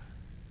that.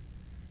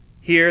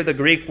 Here, the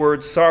Greek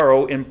word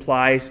sorrow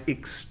implies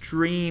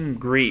extreme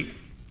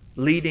grief,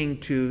 leading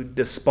to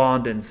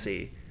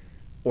despondency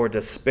or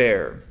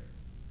despair,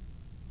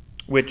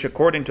 which,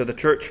 according to the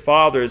Church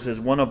Fathers, is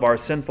one of our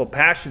sinful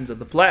passions of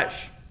the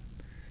flesh.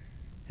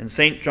 And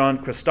St. John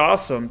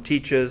Chrysostom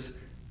teaches,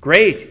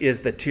 "Great is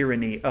the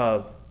tyranny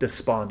of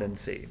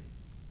despondency."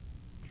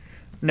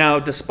 Now,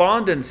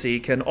 despondency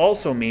can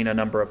also mean a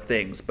number of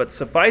things, but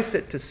suffice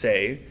it to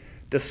say,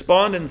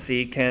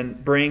 despondency can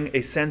bring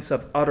a sense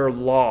of utter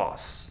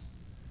loss,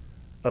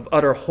 of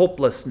utter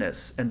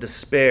hopelessness and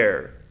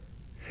despair,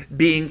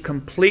 being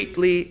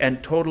completely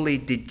and totally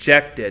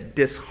dejected,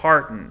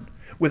 disheartened,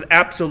 with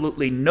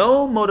absolutely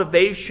no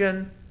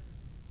motivation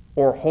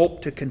or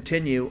hope to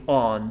continue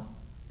on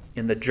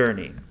in the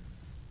journey.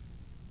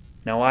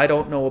 Now, I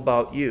don't know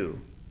about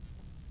you,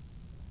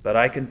 but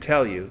I can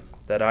tell you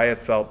that I have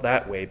felt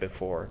that way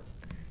before.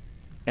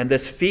 And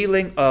this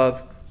feeling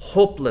of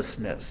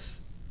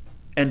hopelessness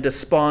and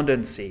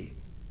despondency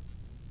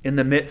in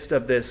the midst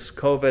of this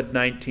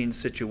COVID-19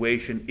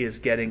 situation is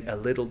getting a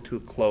little too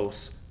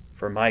close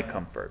for my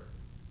comfort.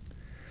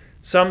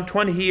 Some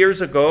 20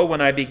 years ago, when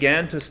I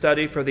began to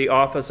study for the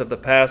office of the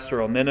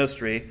pastoral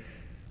ministry,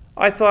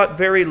 I thought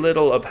very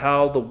little of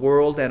how the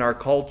world and our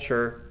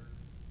culture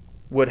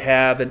would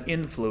have an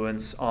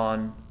influence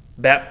on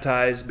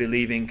baptized,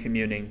 believing,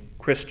 communing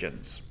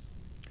Christians.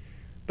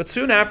 But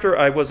soon after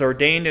I was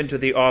ordained into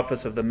the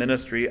office of the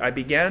ministry, I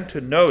began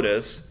to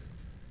notice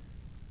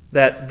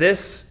that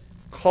this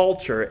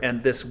culture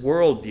and this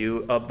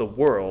worldview of the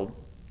world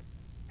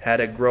had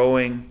a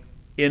growing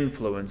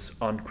influence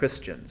on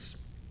Christians.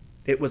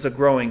 It was a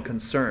growing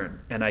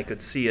concern, and I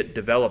could see it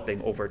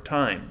developing over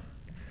time.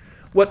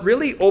 What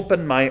really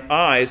opened my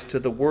eyes to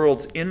the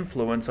world's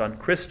influence on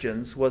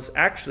Christians was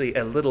actually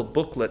a little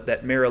booklet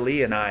that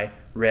Marilee and I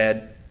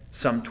read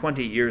some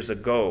 20 years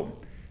ago,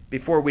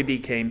 before we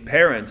became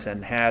parents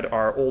and had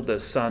our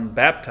oldest son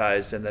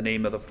baptized in the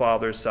name of the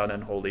Father, Son,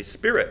 and Holy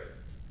Spirit.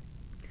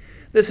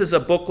 This is a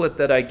booklet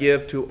that I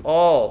give to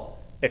all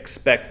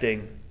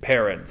expecting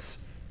parents,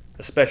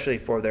 especially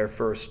for their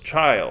first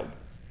child.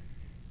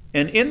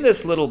 And in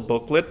this little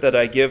booklet that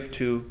I give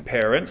to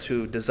parents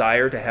who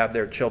desire to have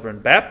their children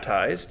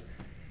baptized,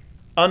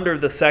 under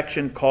the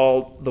section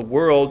called "The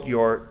World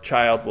Your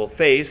Child Will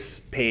Face,"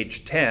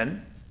 page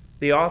 10,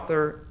 the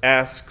author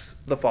asks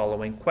the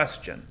following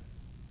question: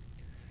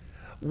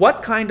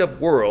 what kind of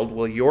world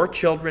will your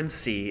children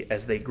see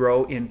as they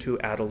grow into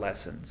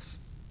adolescence?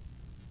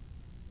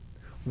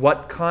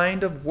 What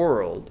kind of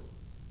world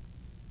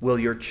will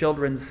your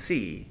children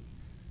see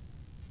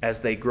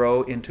as they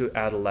grow into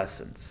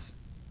adolescence?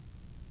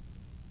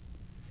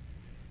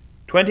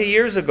 20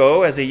 years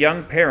ago, as a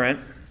young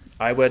parent,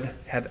 I would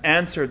have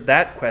answered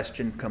that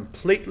question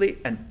completely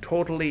and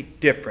totally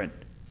different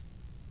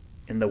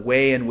in the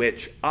way in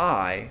which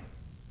I,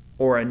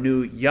 or a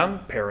new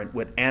young parent,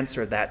 would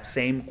answer that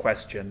same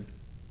question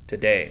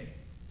today.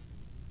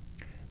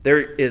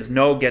 There is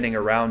no getting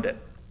around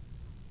it.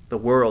 The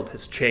world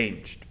has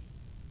changed.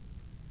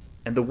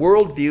 And the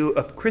worldview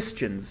of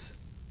Christians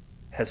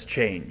has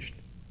changed.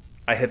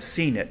 I have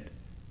seen it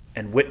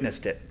and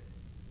witnessed it.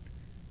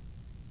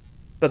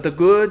 But the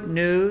good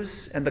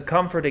news and the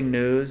comforting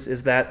news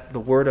is that the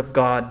Word of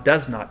God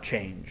does not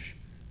change.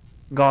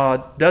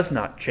 God does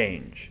not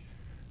change.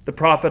 The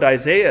prophet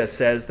Isaiah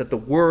says that the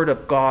Word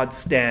of God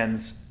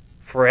stands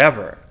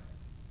forever.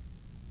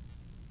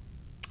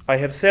 I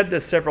have said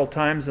this several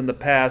times in the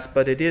past,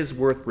 but it is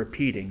worth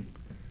repeating.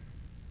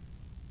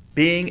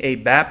 Being a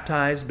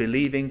baptized,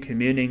 believing,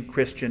 communing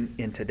Christian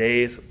in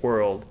today's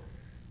world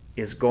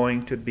is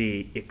going to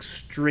be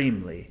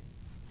extremely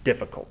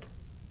difficult.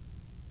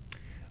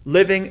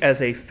 Living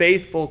as a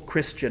faithful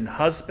Christian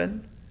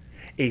husband,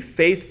 a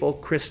faithful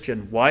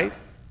Christian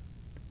wife,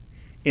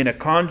 in a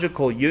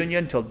conjugal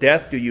union till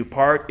death do you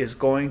part is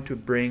going to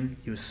bring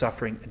you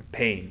suffering and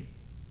pain.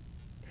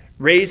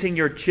 Raising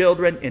your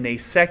children in a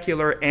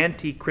secular,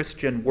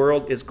 anti-Christian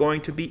world is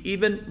going to be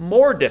even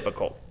more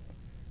difficult.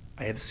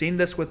 I have seen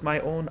this with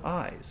my own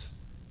eyes.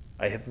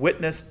 I have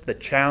witnessed the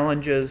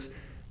challenges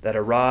that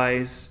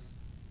arise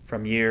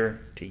from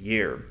year to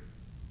year.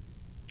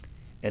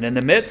 And in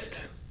the midst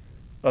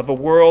of a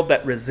world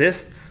that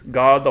resists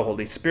God, the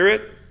Holy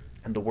Spirit,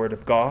 and the Word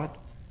of God,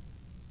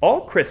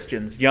 all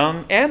Christians,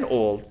 young and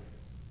old,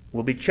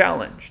 will be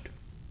challenged,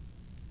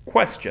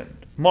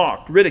 questioned,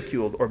 mocked,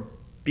 ridiculed, or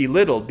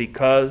belittled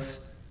because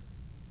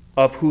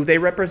of who they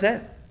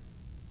represent,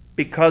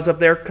 because of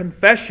their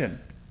confession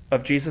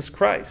of Jesus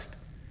Christ,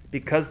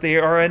 because they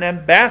are an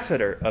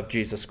ambassador of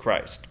Jesus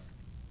Christ.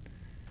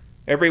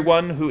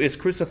 Everyone who is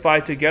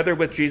crucified together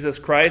with Jesus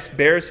Christ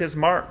bears his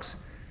marks,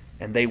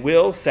 and they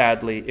will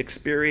sadly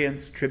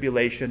experience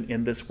tribulation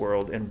in this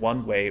world in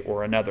one way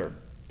or another.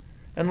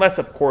 Unless,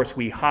 of course,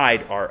 we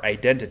hide our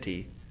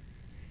identity.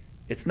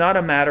 It's not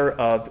a matter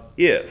of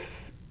if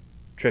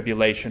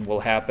tribulation will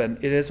happen.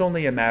 It is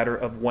only a matter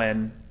of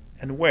when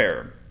and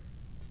where.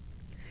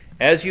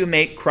 As you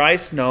make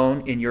Christ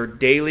known in your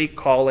daily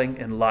calling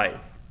in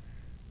life,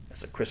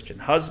 as a Christian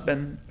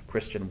husband, a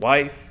Christian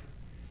wife,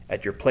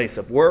 at your place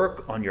of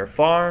work, on your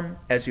farm,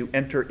 as you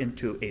enter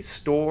into a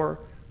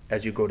store,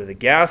 as you go to the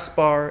gas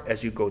bar,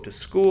 as you go to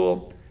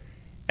school,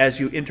 as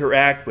you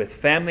interact with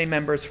family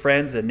members,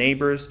 friends, and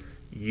neighbors,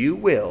 you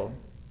will,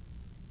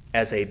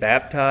 as a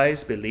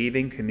baptized,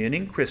 believing,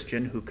 communing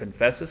Christian who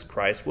confesses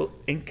Christ, will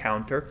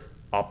encounter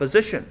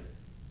opposition.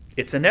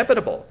 It's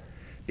inevitable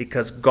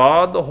because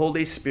God, the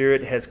Holy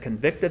Spirit, has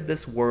convicted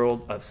this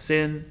world of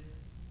sin,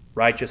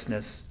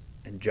 righteousness,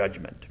 and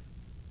judgment.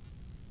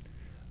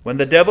 When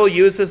the devil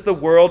uses the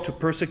world to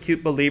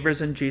persecute believers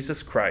in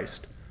Jesus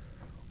Christ,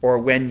 or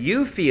when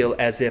you feel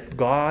as if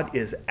God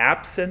is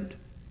absent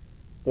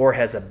or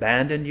has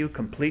abandoned you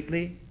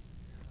completely,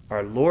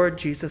 our Lord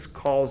Jesus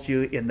calls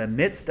you in the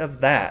midst of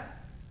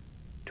that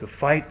to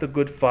fight the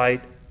good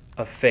fight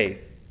of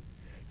faith,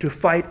 to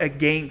fight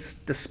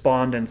against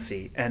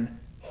despondency and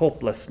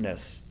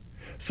hopelessness,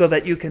 so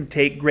that you can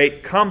take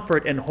great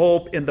comfort and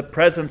hope in the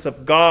presence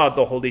of God,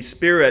 the Holy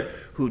Spirit,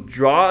 who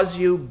draws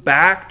you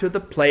back to the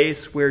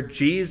place where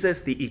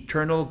Jesus, the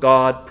eternal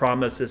God,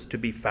 promises to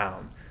be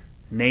found,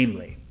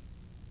 namely,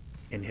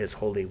 in his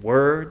holy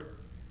word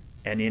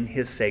and in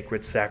his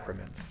sacred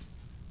sacraments.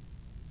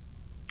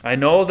 I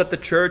know that the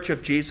Church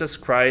of Jesus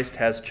Christ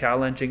has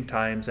challenging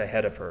times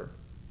ahead of her.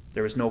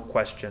 There is no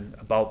question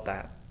about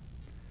that.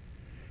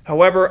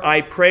 However,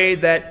 I pray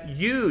that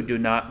you do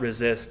not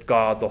resist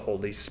God the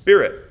Holy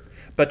Spirit,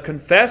 but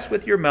confess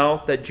with your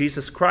mouth that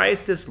Jesus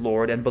Christ is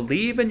Lord and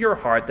believe in your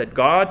heart that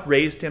God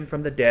raised him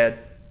from the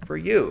dead for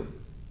you.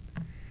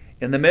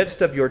 In the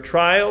midst of your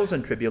trials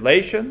and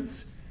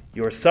tribulations,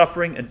 your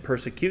suffering and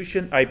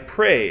persecution, I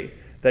pray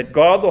that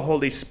God the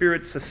Holy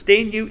Spirit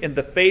sustain you in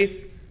the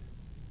faith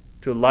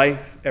to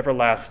life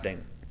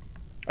everlasting.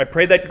 I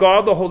pray that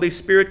God the Holy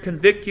Spirit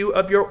convict you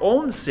of your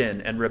own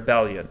sin and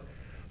rebellion,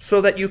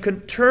 so that you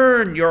can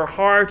turn your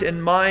heart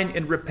and mind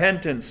in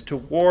repentance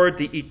toward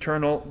the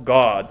eternal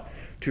God,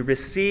 to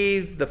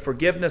receive the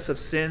forgiveness of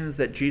sins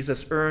that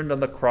Jesus earned on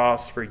the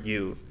cross for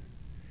you,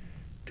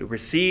 to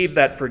receive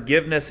that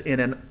forgiveness in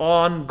an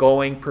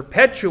ongoing,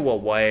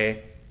 perpetual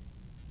way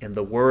in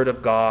the Word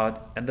of God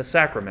and the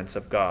sacraments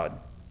of God.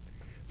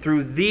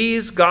 Through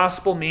these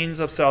gospel means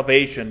of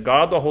salvation,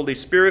 God the Holy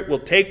Spirit will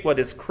take what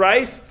is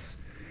Christ's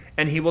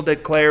and he will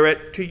declare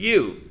it to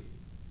you.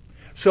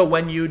 So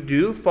when you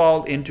do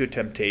fall into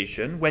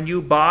temptation, when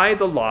you buy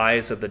the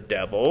lies of the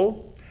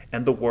devil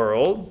and the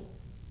world,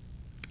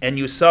 and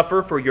you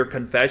suffer for your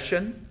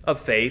confession of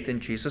faith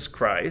in Jesus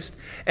Christ,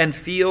 and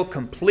feel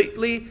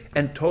completely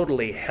and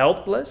totally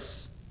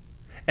helpless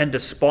and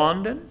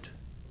despondent,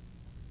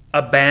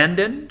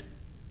 abandoned,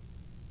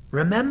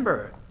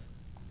 remember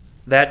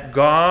that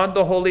God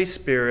the Holy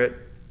Spirit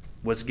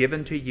was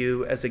given to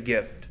you as a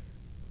gift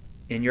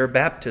in your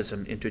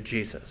baptism into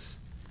Jesus.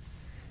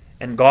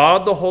 And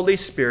God the Holy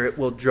Spirit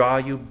will draw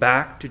you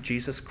back to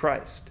Jesus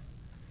Christ,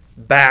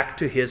 back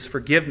to his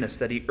forgiveness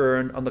that he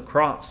earned on the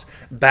cross,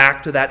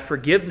 back to that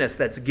forgiveness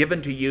that's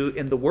given to you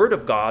in the Word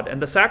of God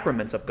and the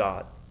sacraments of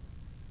God.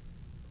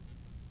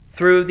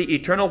 Through the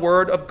eternal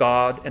Word of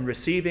God and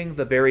receiving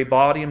the very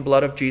body and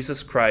blood of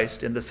Jesus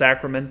Christ in the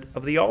sacrament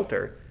of the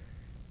altar,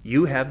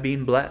 you have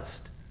been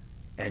blessed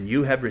and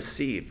you have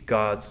received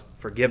God's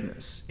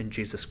forgiveness in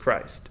Jesus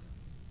Christ.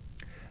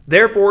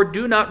 Therefore,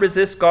 do not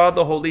resist God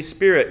the Holy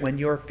Spirit when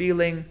you're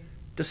feeling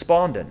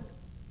despondent,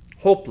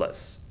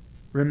 hopeless.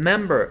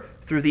 Remember,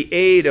 through the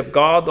aid of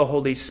God the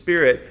Holy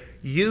Spirit,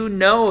 you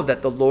know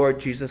that the Lord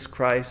Jesus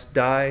Christ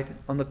died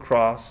on the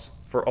cross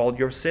for all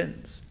your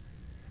sins,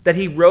 that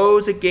he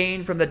rose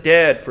again from the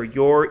dead for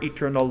your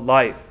eternal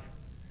life,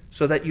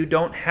 so that you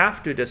don't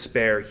have to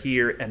despair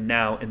here and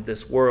now in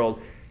this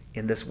world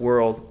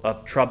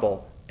of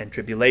trouble and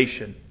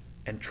tribulation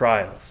and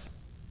trials.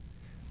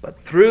 But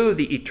through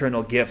the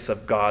eternal gifts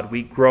of God,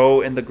 we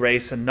grow in the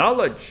grace and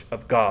knowledge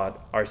of God,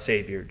 our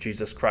Savior,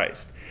 Jesus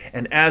Christ.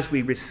 And as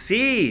we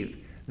receive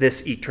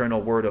this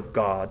eternal Word of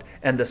God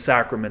and the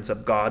sacraments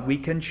of God, we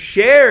can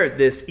share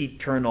this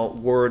eternal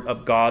Word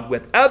of God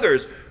with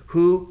others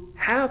who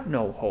have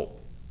no hope.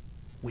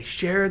 We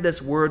share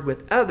this Word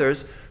with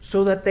others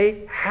so that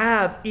they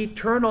have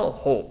eternal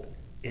hope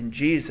in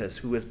Jesus,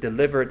 who has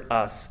delivered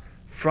us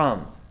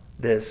from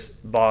this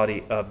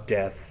body of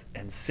death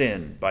and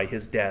sin by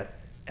his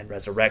death and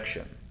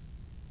resurrection.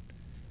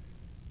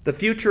 The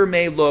future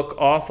may look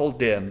awful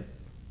dim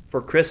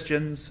for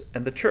Christians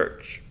and the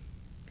church.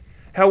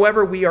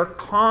 However, we are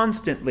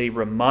constantly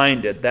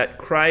reminded that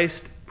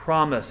Christ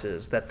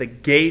promises that the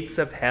gates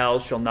of hell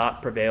shall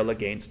not prevail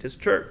against his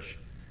church,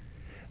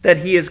 that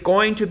he is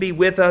going to be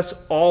with us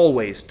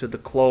always to the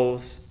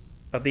close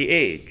of the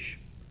age.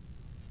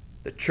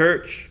 The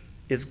church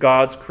is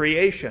God's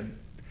creation,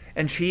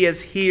 and she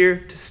is here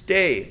to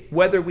stay,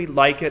 whether we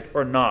like it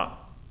or not.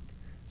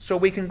 So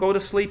we can go to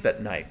sleep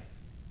at night,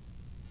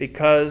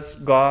 because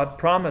God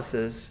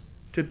promises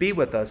to be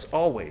with us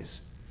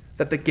always,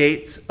 that the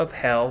gates of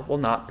hell will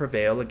not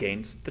prevail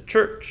against the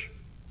church.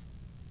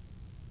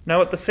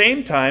 Now, at the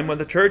same time, when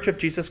the Church of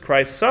Jesus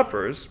Christ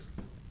suffers,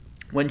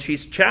 when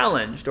she's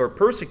challenged or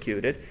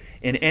persecuted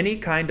in any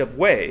kind of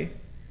way,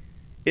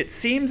 it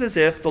seems as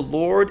if the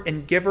Lord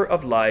and giver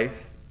of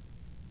life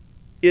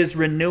is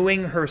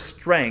renewing her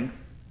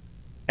strength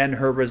and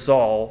her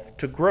resolve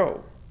to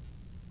grow,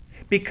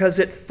 because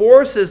it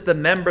forces the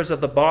members of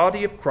the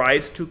body of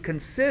Christ to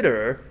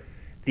consider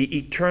the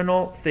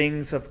eternal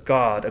things of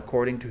God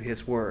according to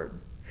his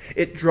word.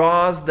 It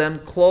draws them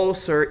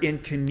closer in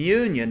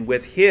communion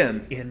with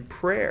him in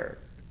prayer,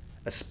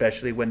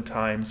 especially when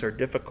times are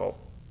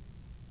difficult.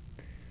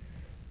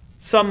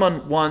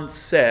 Someone once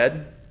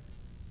said,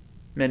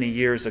 many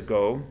years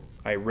ago,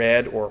 I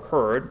read or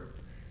heard,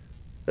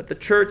 that the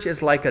church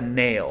is like a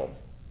nail.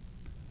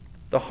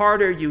 The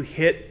harder you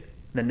hit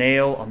the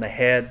nail on the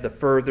head, the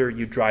further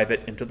you drive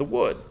it into the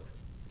wood.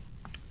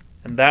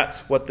 And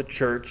that's what the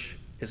church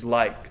is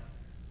like.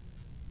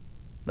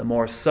 The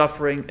more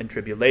suffering and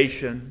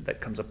tribulation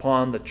that comes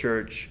upon the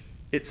church,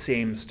 it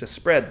seems to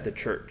spread the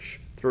church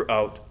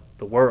throughout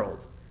the world.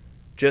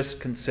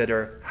 Just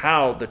consider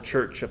how the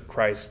church of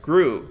Christ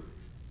grew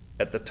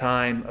at the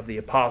time of the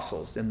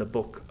apostles in the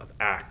book of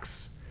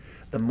Acts.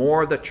 The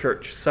more the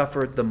church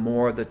suffered, the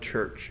more the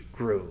church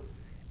grew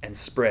and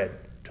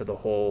spread to the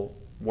whole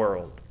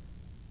world.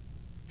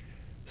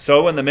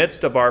 So in the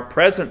midst of our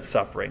present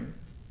suffering,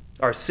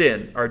 our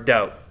sin, our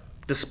doubt,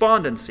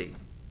 despondency,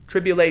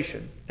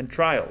 tribulation, and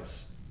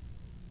trials,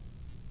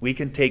 we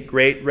can take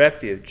great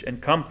refuge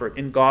and comfort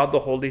in God the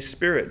Holy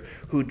Spirit,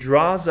 who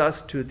draws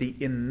us to the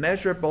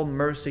immeasurable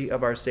mercy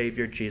of our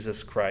Savior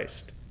Jesus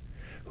Christ,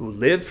 who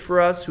lived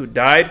for us, who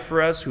died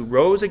for us, who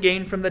rose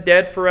again from the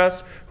dead for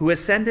us, who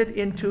ascended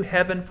into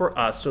heaven for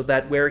us, so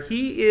that where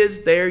he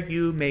is, there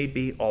you may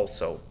be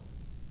also.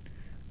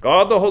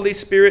 God the Holy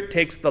Spirit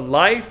takes the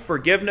life,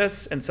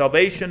 forgiveness, and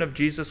salvation of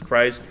Jesus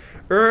Christ,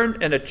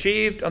 earned and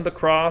achieved on the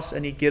cross,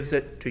 and he gives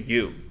it to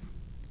you.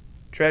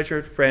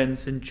 Treasured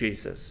friends in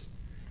Jesus,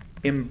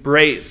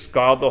 embrace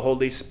God the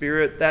Holy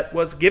Spirit that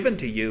was given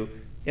to you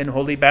in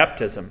holy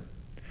baptism.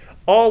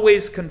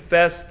 Always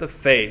confess the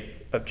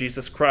faith of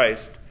Jesus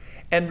Christ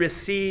and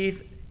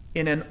receive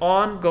in an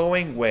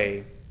ongoing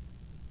way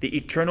the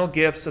eternal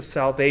gifts of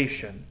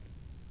salvation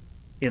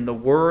in the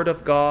Word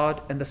of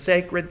God and the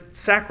sacred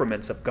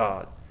sacraments of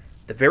God,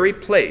 the very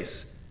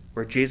place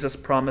where Jesus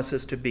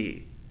promises to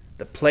be,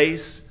 the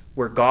place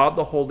where God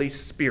the Holy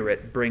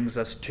Spirit brings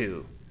us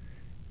to.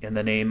 In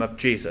the name of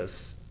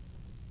Jesus,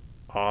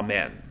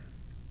 Amen.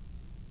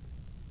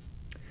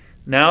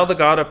 Now the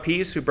God of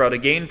peace, who brought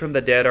again from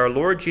the dead our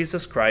Lord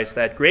Jesus Christ,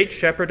 that great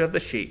shepherd of the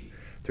sheep,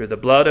 through the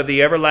blood of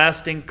the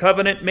everlasting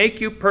covenant,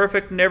 make you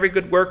perfect in every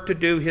good work to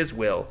do his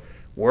will,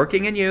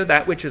 working in you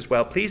that which is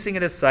well-pleasing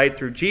in his sight,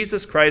 through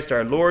Jesus Christ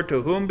our Lord,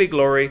 to whom be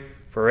glory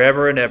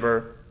forever and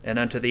ever, and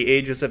unto the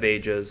ages of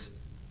ages.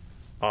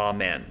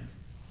 Amen.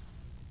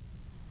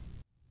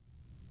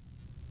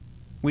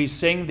 We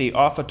sing the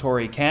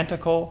offertory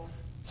canticle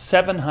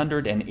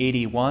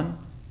 781,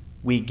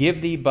 We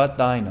Give Thee But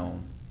Thine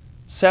Own,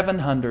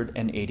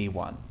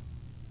 781.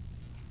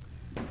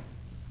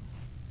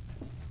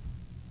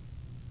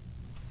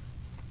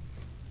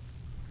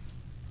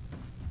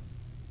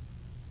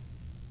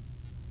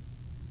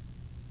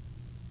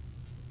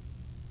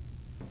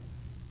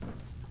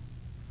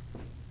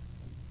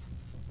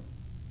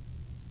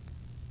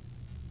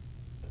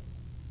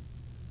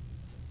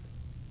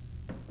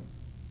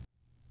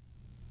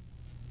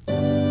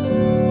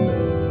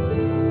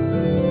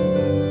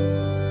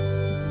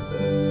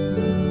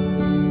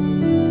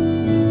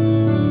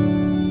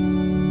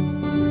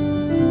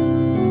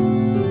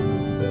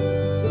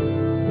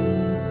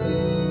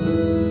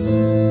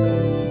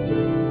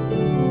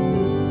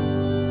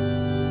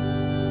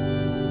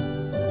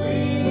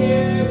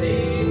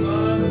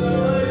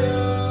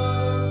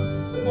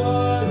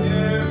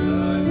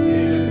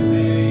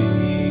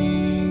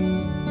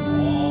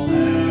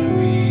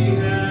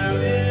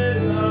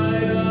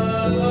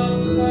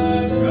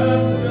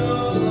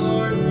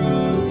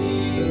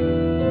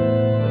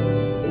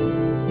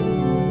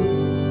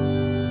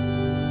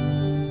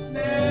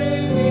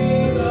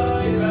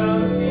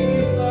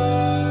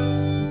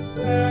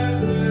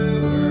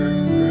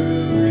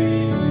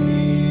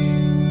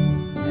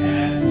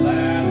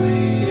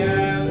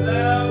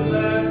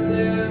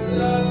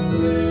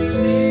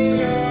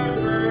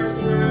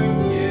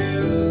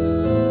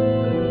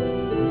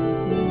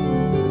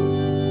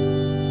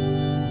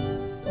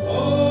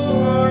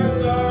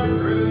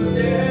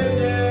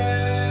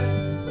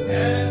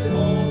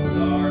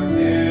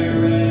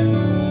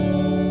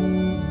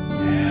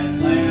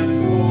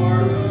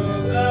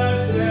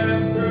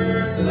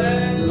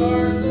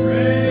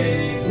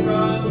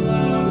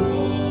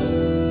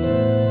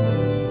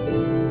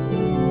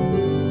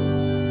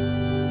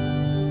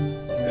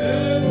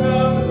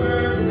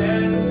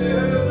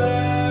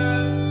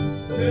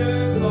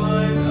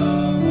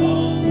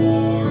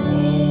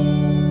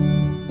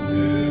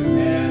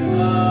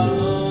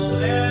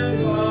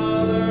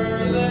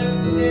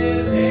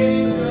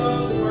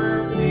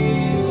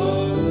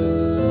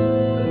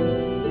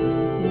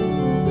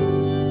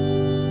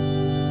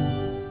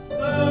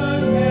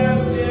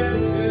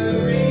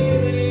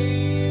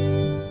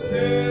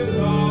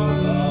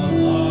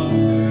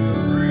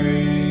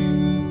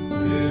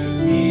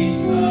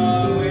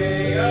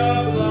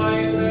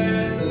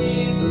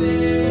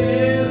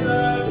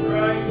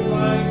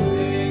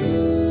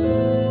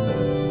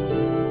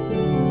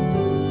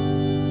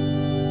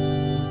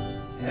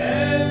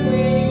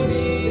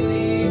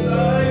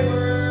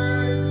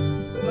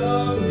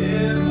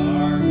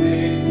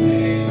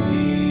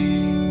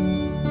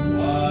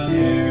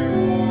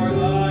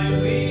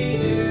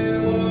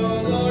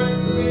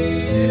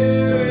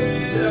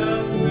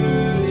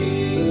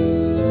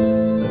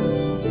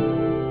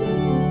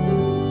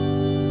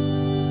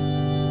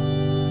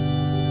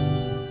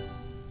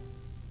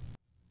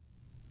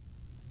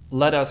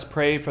 Let us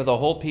pray for the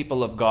whole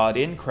people of God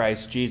in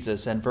Christ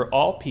Jesus and for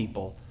all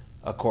people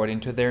according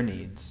to their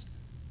needs.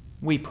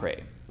 We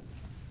pray.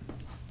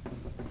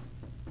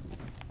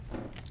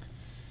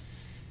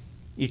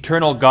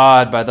 Eternal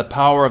God, by the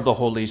power of the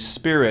Holy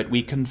Spirit,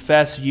 we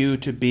confess you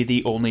to be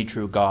the only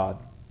true God.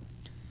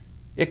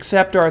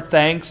 Accept our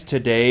thanks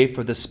today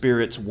for the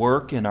Spirit's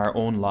work in our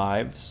own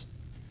lives.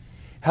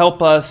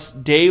 Help us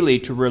daily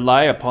to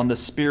rely upon the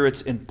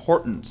Spirit's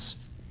importance,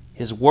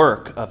 his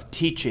work of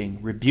teaching,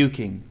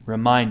 rebuking,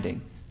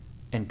 reminding,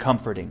 and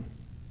comforting.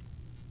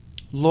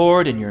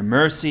 Lord, in your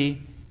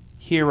mercy,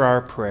 hear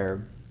our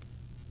prayer.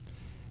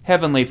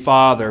 Heavenly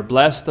Father,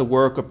 bless the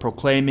work of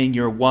proclaiming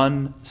your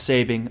one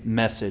saving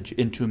message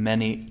into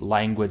many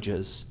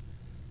languages.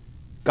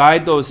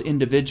 Guide those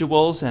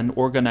individuals and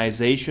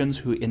organizations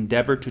who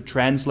endeavor to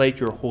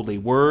translate your holy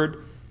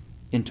word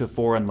into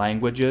foreign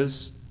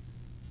languages.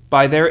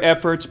 By their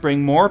efforts,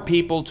 bring more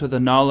people to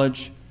the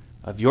knowledge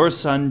of your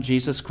Son,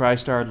 Jesus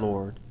Christ our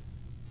Lord.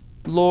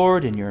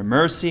 Lord, in your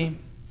mercy,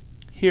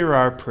 hear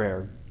our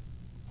prayer.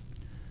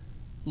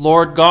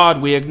 Lord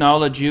God, we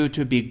acknowledge you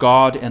to be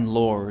God and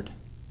Lord.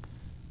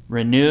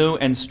 Renew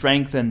and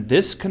strengthen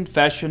this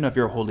confession of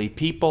your holy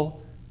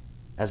people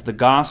as the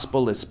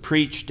gospel is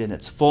preached in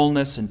its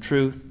fullness and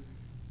truth,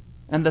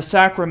 and the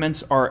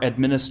sacraments are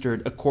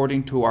administered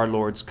according to our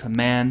Lord's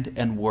command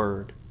and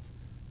word.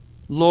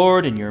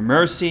 Lord, in your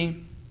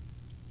mercy,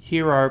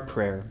 hear our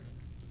prayer.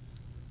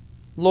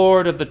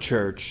 Lord of the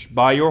Church,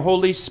 by your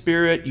Holy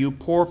Spirit you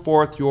pour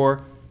forth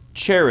your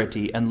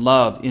charity and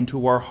love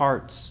into our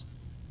hearts.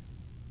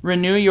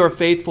 Renew your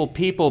faithful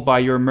people by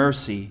your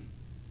mercy.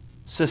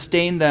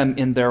 Sustain them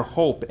in their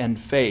hope and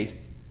faith,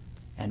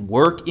 and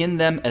work in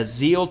them a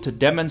zeal to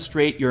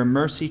demonstrate your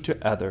mercy to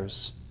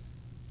others.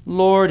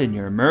 Lord, in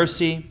your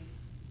mercy,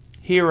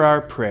 hear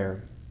our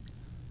prayer.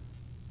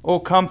 O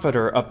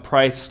Comforter of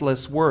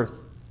priceless worth,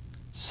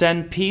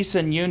 send peace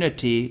and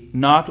unity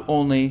not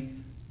only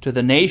to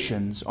the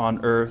nations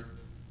on earth,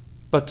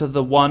 but to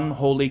the one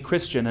holy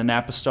Christian and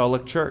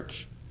Apostolic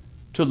Church,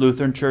 to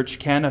Lutheran Church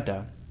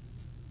Canada.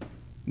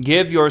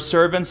 Give your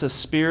servants a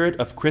spirit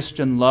of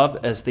Christian love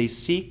as they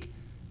seek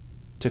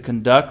to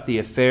conduct the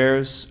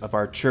affairs of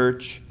our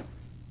church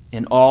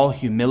in all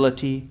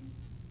humility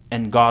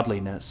and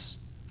godliness.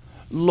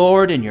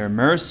 Lord, in your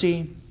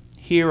mercy,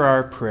 hear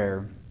our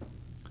prayer.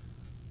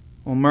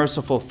 O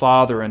merciful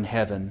Father in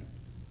heaven,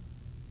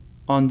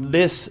 on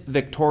this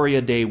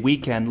Victoria Day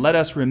weekend, let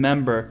us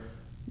remember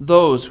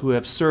those who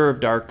have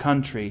served our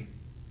country,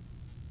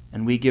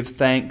 and we give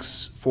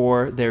thanks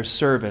for their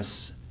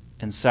service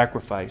and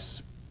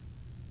sacrifice.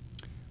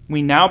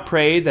 We now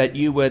pray that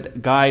you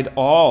would guide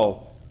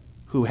all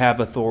who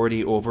have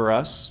authority over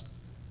us,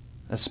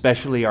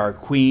 especially our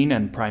Queen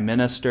and Prime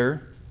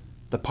Minister,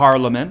 the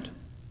Parliament,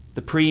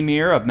 the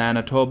Premier of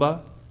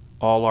Manitoba,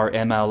 all our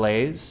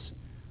MLAs,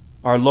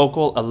 our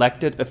local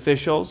elected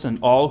officials, and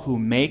all who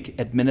make,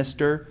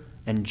 administer,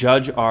 and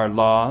judge our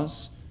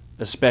laws,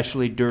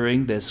 especially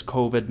during this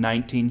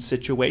COVID-19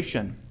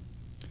 situation.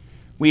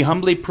 We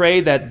humbly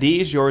pray that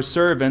these, your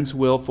servants,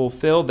 will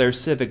fulfill their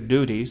civic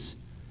duties,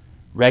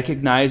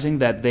 recognizing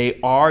that they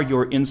are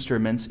your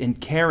instruments in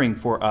caring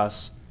for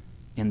us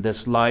in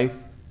this life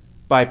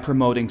by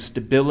promoting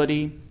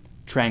stability,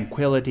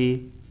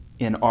 tranquility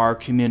in our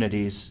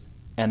communities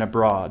and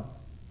abroad.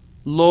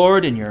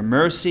 Lord, in your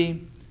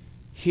mercy,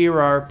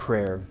 hear our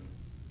prayer.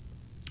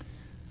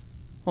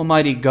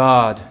 Almighty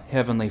God,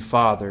 Heavenly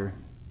Father,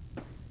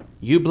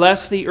 you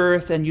bless the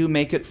earth and you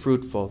make it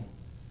fruitful,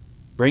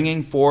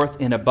 bringing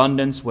forth in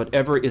abundance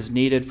whatever is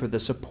needed for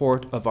the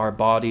support of our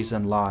bodies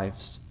and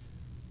lives.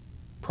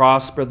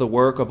 Prosper the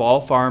work of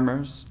all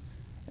farmers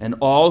and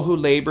all who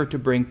labor to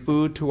bring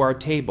food to our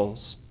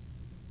tables.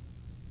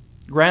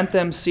 Grant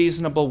them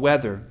seasonable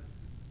weather,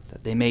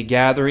 that they may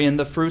gather in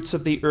the fruits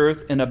of the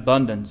earth in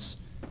abundance,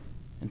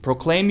 and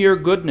proclaim your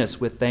goodness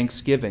with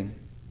thanksgiving.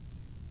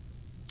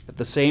 At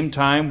the same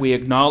time, we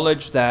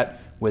acknowledge that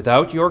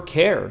without your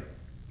care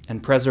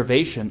and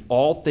preservation,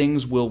 all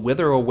things will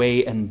wither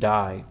away and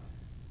die.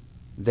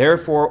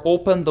 Therefore,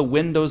 open the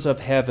windows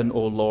of heaven,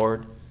 O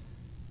Lord,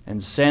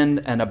 and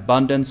send an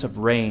abundance of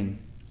rain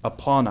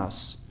upon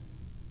us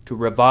to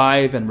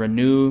revive and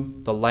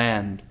renew the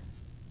land.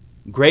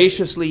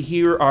 Graciously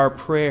hear our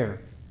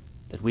prayer,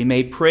 that we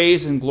may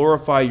praise and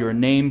glorify your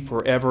name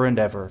forever and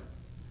ever.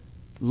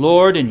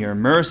 Lord, in your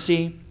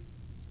mercy,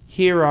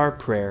 hear our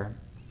prayer.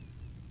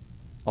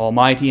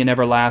 Almighty and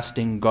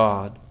everlasting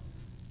God,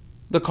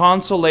 the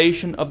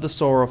consolation of the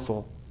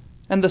sorrowful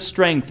and the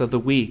strength of the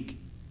weak,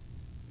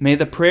 may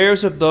the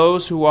prayers of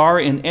those who are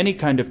in any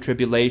kind of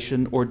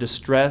tribulation or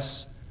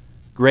distress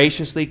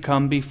graciously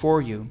come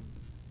before you,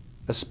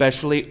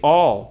 especially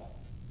all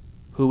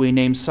who we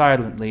name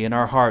silently in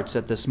our hearts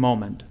at this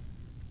moment.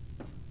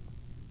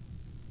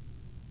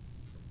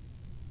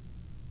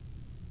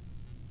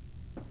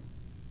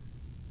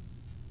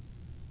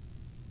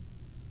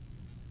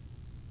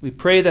 We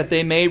pray that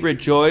they may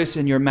rejoice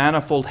in your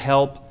manifold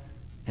help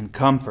and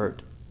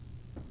comfort.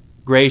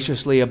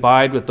 Graciously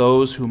abide with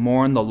those who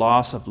mourn the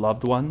loss of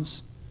loved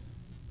ones.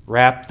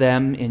 Wrap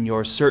them in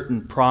your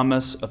certain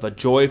promise of a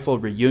joyful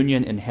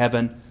reunion in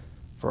heaven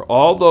for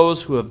all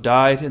those who have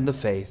died in the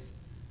faith.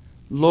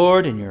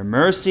 Lord, in your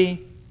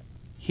mercy,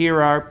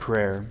 hear our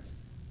prayer.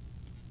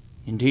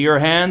 Into your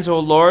hands, O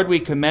Lord, we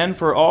commend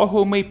for all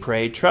whom we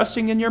pray,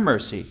 trusting in your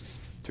mercy,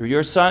 through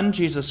your Son,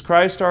 Jesus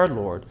Christ our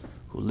Lord,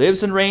 who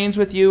lives and reigns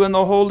with you in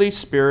the Holy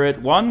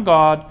Spirit, one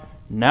God,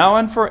 now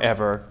and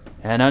forever,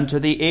 and unto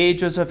the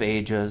ages of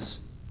ages.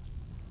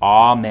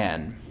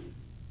 Amen.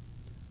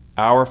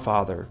 Our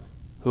Father,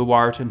 who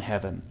art in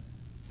heaven,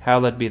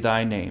 hallowed be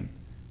thy name.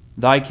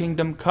 Thy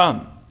kingdom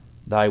come,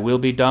 thy will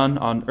be done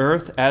on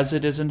earth as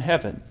it is in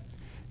heaven.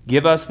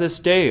 Give us this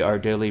day our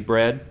daily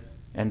bread,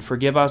 and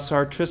forgive us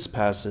our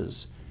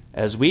trespasses,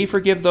 as we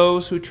forgive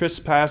those who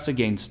trespass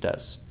against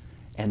us.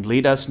 And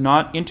lead us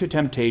not into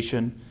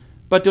temptation,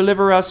 but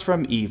deliver us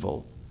from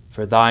evil.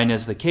 For thine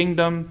is the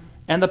kingdom,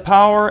 and the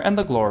power, and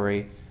the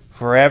glory,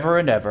 forever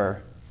and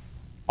ever.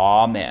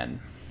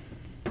 Amen.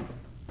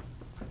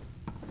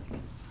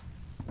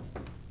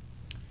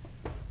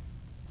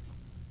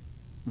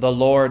 The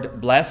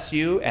Lord bless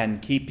you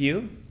and keep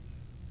you.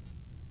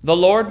 The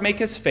Lord make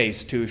his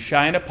face to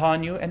shine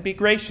upon you and be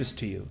gracious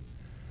to you.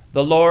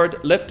 The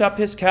Lord lift up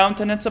his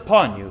countenance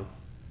upon you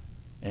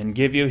and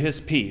give you his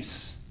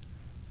peace.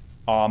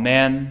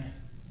 Amen.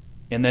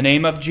 In the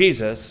name of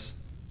Jesus,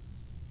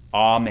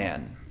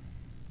 amen.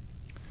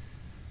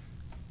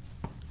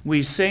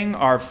 We sing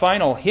our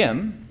final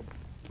hymn,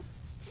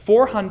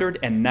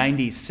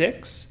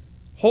 496,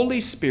 Holy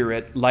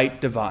Spirit,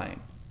 Light Divine.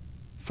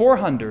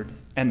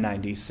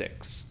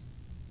 496.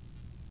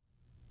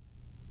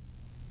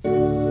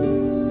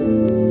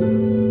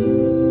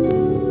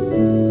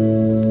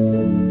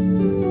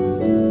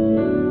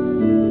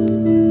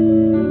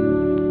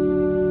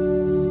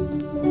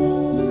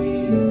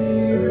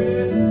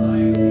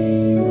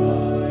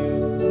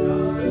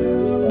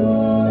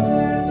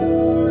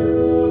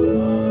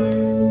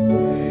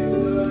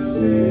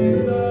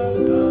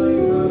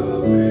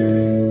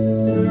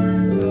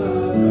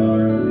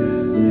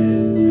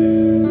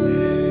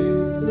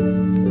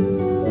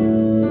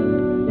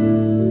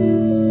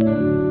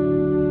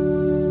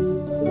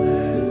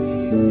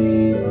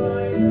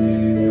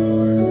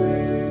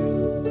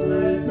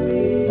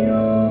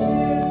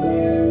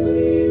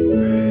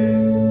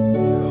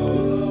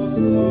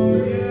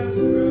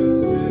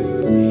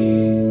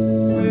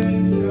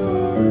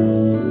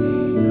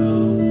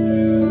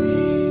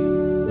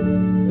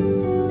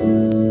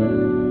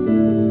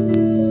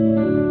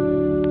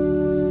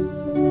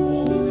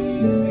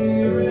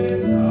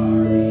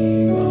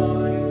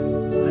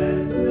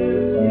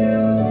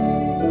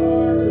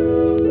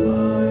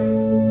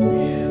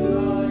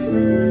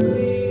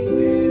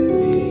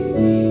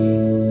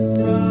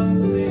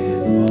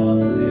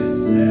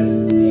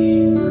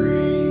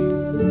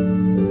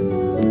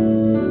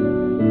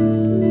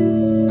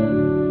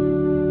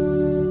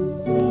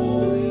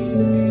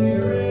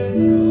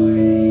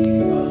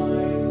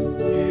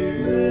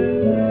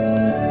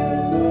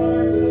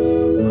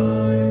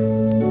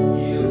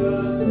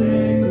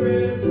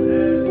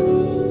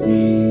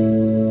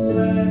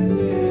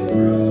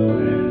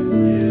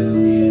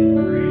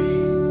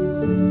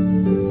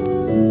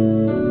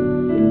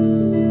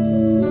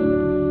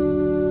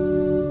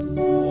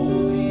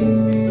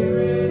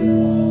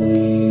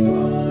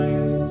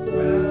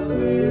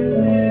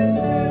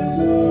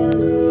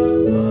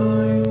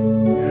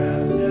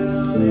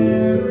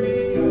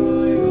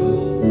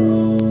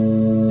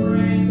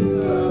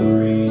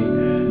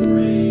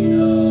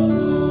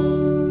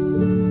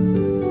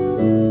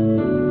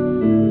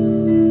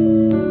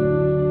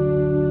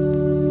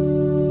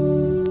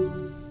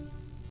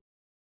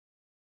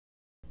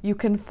 You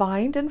can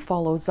find and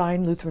follow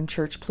Zion Lutheran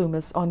Church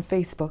Plumas on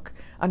Facebook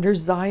under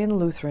Zion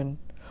Lutheran,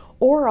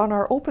 or on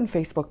our open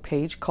Facebook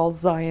page called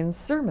Zion's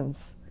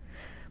Sermons.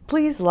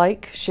 Please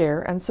like,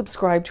 share, and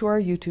subscribe to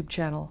our YouTube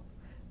channel.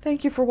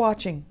 Thank you for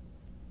watching.